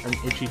having an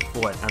itchy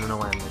foot. I don't know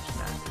why I mentioned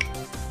that.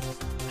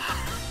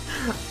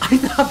 I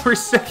thought for a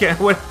second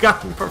I would have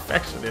gotten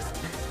Perfectionist.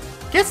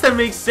 Guess that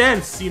makes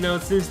sense, you know,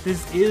 since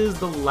this is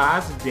the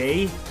last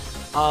day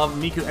of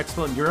Miku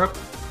Expo in Europe.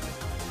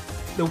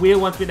 The wheel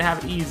wants me to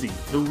have it easy.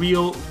 The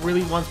wheel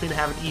really wants me to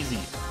have it easy.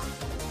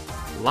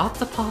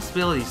 Lots of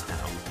possibilities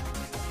now.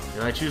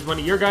 Do I choose one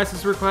of your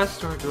guys'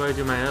 requests, or do I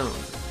do my own?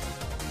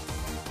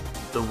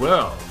 The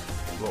world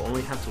will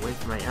only have to wait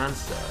for my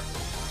answer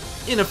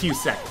in a few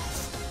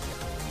seconds.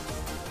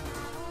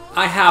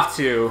 I have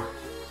to.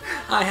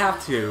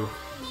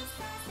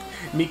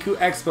 Miku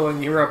Expo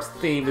in Europe's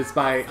theme is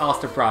by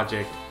Austin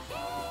Project.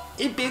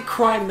 It'd be a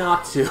crime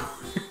not to.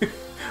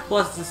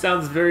 Plus, it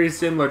sounds very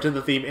similar to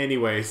the theme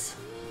anyways.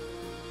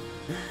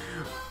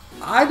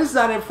 I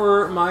decided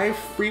for my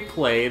free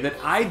play that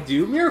I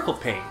do Miracle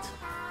Paint.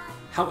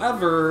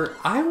 However,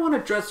 I want to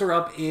dress her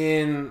up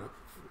in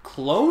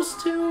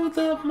close to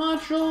the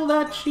module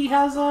that she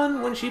has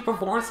on when she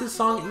performs this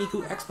song at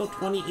Miku Expo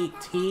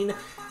 2018.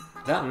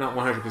 That I'm not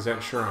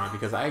 100% sure on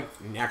because I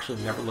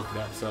actually never looked it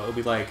up, so it'll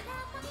be like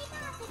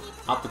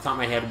off the top of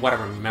my head what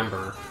I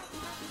remember.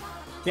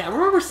 Yeah, I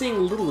remember seeing a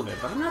little of it,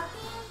 but I'm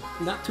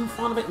not too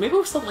fond of it. Maybe it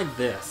was something like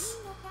this.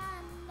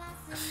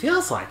 It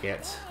feels like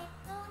it.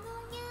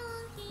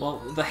 Well,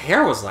 the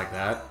hair was like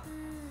that.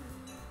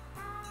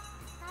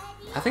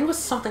 I think it was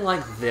something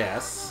like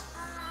this.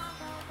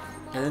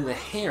 And then the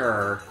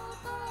hair...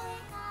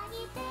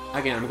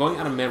 Again, I'm going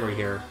out of memory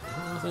here.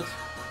 What was it?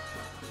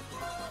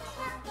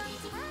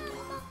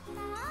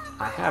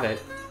 I had it.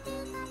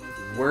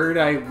 Where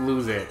did I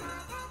lose it?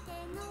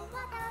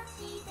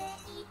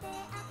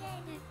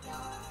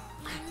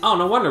 Oh,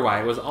 no wonder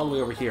why. It was all the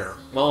way over here.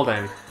 Well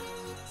then.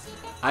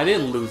 I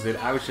didn't lose it.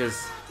 I was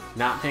just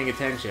not paying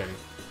attention.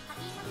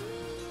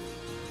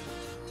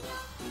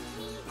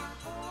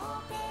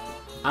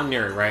 I'm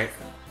near it, right?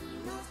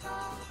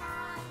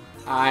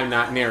 I'm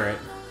not near it.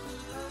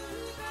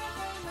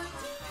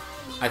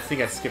 I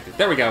think I skipped it.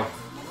 There we go.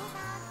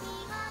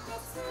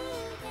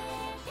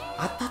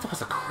 I thought that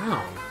was a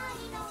crown.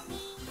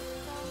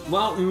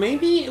 Well,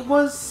 maybe it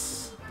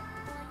was...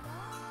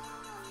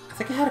 I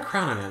think it had a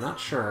crown on it. I'm not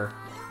sure.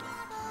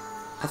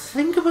 I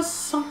think it was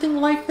something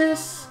like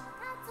this.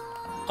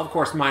 Of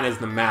course, mine is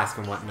the mask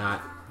and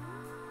whatnot.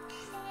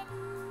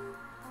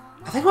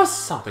 I think it was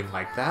something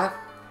like that.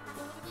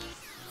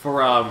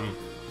 For,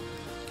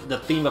 the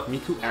theme of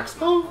Miku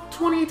Expo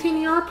 2018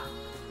 in Europe?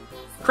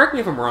 Correct me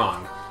if I'm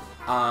wrong.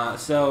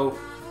 So...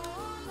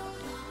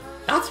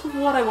 That's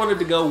what I wanted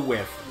to go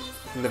with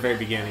in the very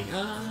beginning.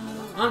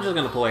 I'm just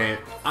gonna play it.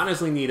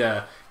 Honestly, need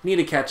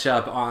to catch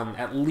up on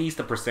at least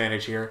a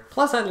percentage here.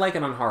 Plus, I like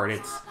it on hard.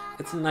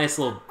 It's a nice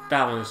little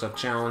balance of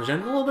challenge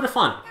and a little bit of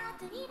fun.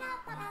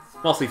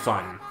 Mostly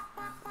fun,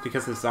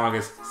 because this song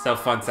is so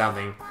fun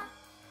sounding.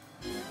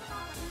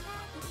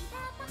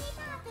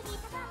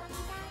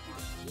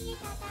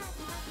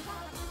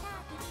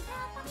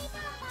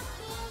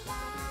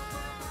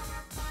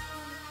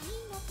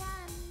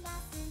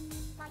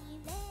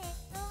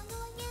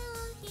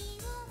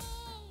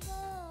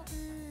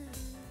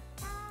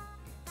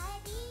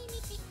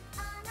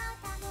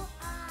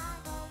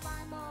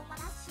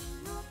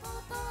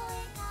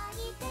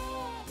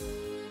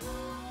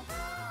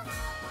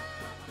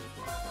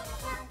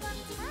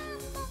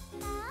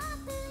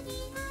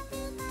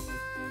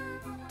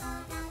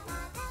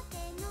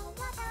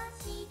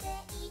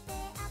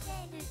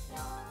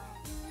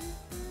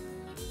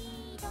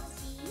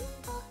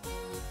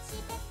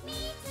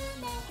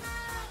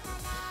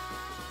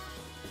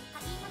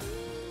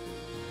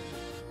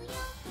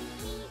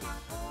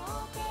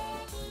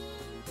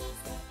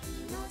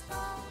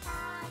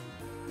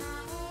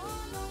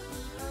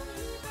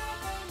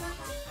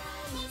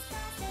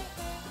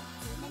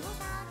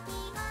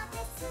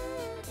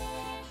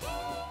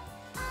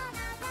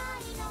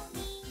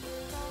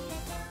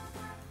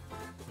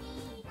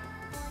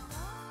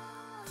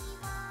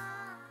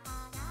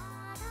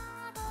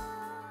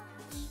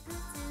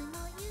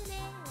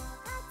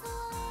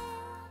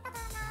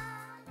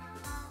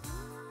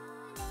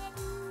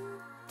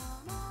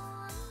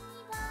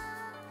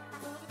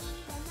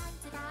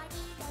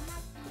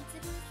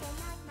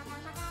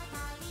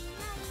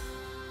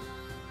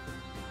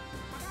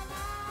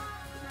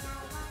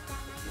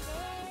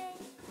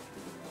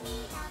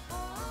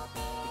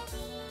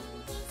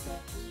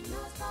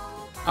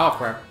 Oh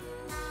crap.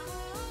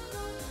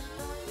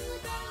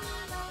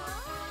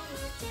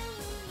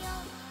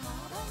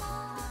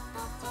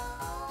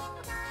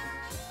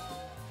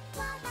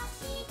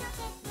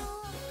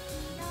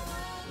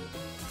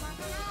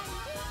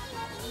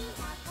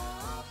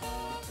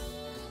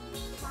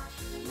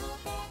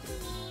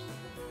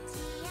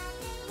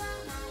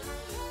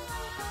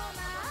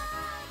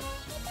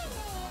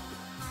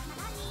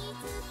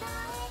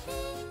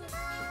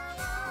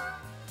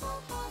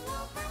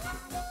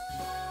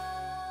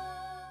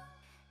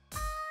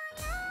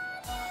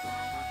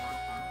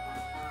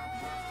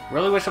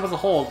 Really wish I was a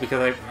hold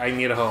because I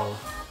need a hold.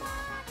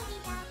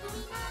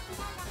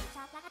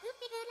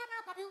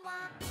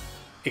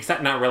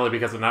 Except not really,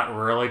 because I'm not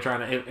really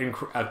trying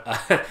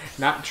to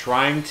not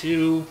trying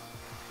to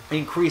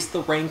increase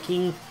the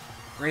ranking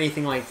or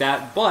anything like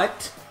that,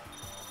 but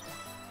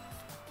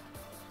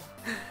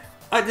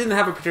I didn't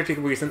have a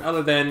particular reason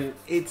other than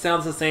it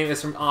sounds the same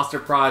as from Oster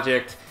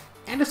Project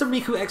and it's a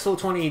Miku Expo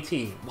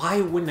 2018.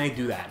 Why wouldn't I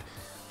do that?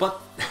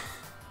 But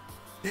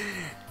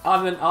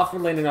on an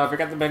off-related note, I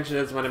forgot to mention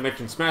this when I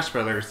mentioned Smash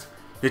Brothers.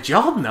 Did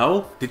y'all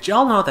know? Did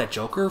y'all know that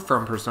Joker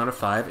from Persona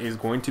 5 is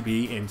going to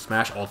be in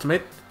Smash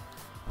Ultimate?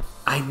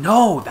 I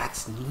know,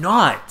 that's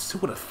nuts. Who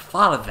would have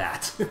thought of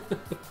that?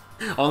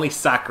 Only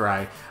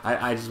Sakurai.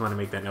 I just want to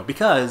make that note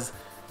because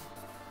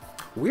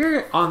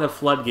we're on the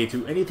floodgate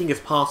to anything is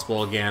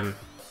possible again.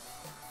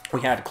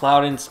 We had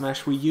Cloud in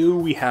Smash Wii U.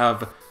 We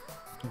have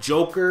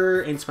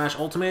Joker in Smash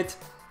Ultimate.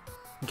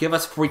 Give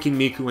us freaking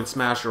Miku in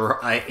Smash,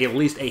 or at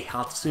least a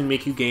Hatsune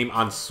Miku game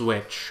on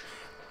Switch.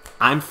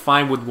 I'm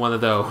fine with one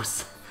of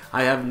those.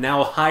 I have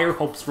now higher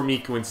hopes for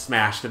Miku in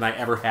Smash than I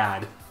ever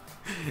had.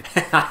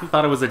 I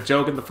thought it was a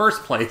joke in the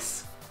first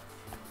place.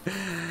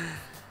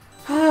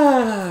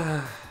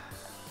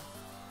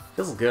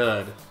 Feels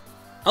good.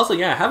 Also,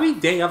 yeah, happy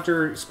day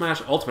after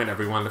Smash Ultimate,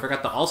 everyone. I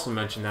forgot to also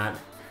mention that.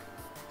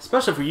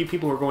 Especially for you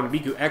people who are going to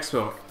Miku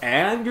Expo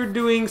and you're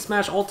doing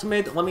Smash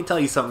Ultimate, let me tell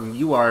you something.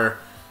 You are...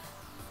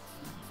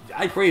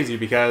 I praise you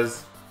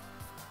because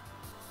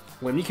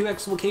when Miku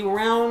Expo came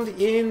around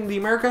in the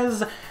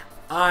Americas,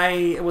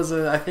 it was,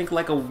 I think,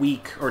 like a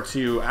week or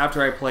two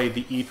after I played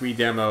the E3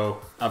 demo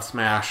of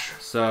Smash,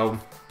 so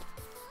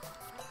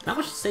not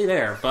much to say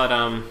there, but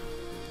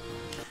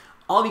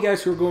all of you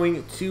guys who are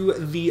going to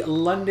the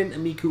London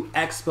Miku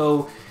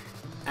Expo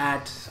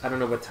at, I don't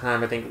know what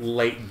time, I think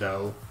late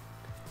though,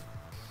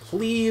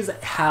 please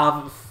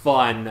have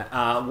fun.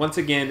 Once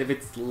again, if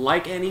it's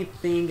like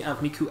anything of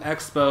Miku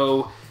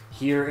Expo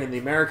here in the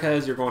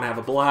Americas, you're going to have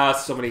a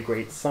blast. So many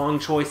great song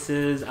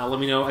choices. Let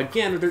me know,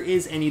 again, if there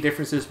is any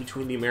differences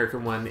between the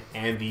American one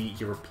and the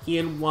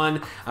European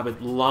one. I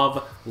would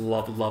love,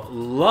 love, love,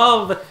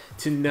 love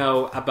to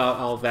know about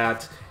all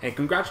that. And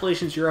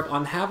congratulations, Europe,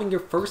 on having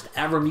your first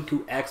ever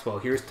Miku Expo.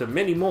 Here's to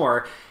many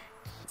more.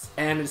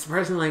 And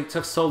surprisingly, it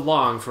took so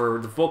long for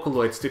the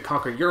Vocaloids to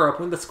conquer Europe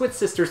when the Squid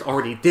Sisters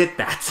already did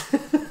that.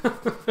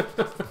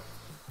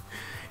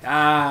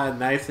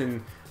 Nice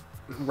and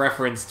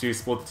reference to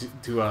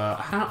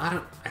I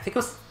think it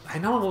was, I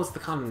know it was the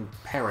con in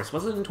Paris.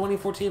 Was it in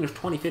 2014 or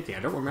 2015? I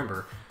don't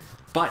remember.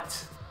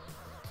 But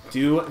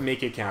do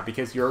make it count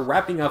because you're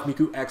wrapping up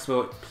Miku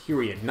Expo,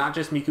 period. Not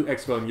just Miku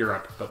Expo in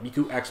Europe, but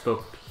Miku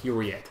Expo,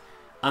 period.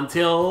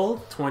 Until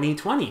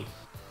 2020.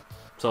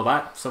 So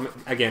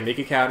again, make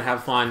it count,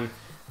 have fun.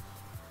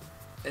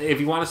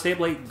 If you want to stay up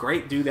late,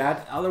 great, do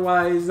that.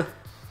 Otherwise,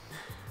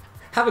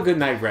 have a good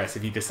night rest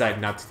if you decide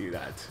not to do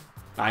that.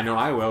 I know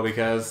I will,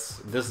 because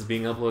this is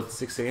being uploaded at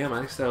 6 a.m.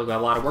 I still got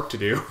a lot of work to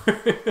do.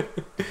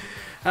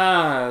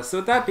 So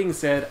with that being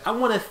said, I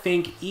want to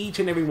thank each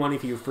and every one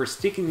of you for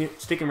sticking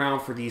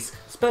around for these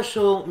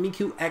special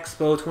Miku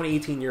Expo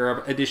 2018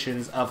 Europe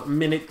editions of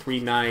Minute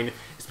 39.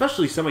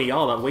 Especially some of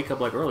y'all that wake up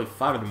like early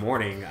 5 in the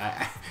morning.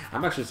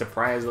 I'm actually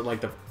surprised that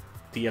like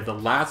the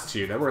last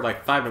two that were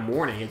like 5 in the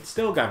morning, it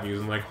still got views.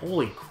 I'm like,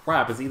 holy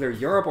crap! It's either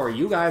Europe or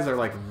you guys are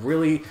like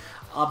really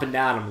up and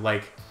down. I'm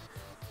like,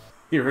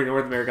 you're in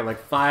North America like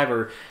 5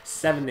 or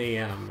 7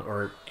 a.m.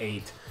 or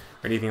 8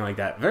 or anything like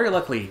that. Very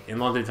luckily, in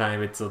London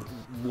time, it's a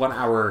 1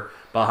 hour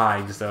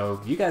behind,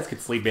 so you guys could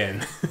sleep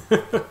in.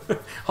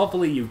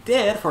 Hopefully you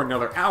did for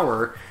another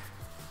hour.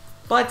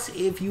 But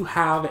if you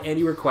have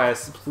any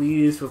requests,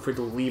 please feel free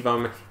to leave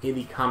them in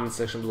the comment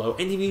section below.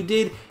 And if you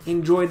did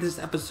enjoy this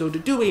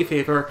episode, do me a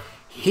favor,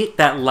 hit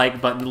that like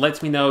button.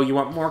 Lets me know you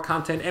want more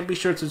content, and be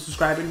sure to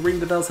subscribe and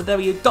ring the bell so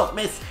that you don't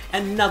miss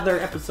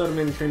another episode of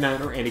Minute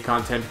 39 or any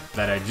content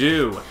that I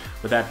do.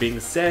 With that being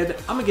said,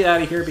 I'm gonna get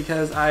out of here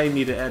because I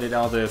need to edit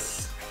all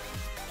this.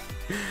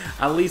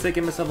 At least I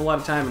give myself a lot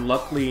of time, and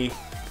luckily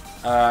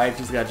I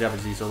just got Java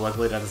Z, so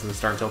luckily that doesn't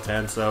start until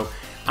 10, so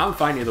I'm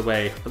fine either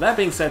way. With that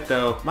being said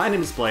though, my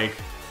name is Blake,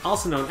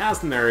 also known as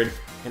the Nerd,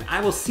 and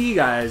I will see you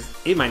guys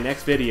in my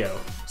next video.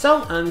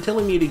 So until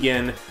we meet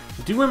again,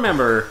 do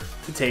remember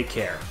to take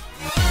care.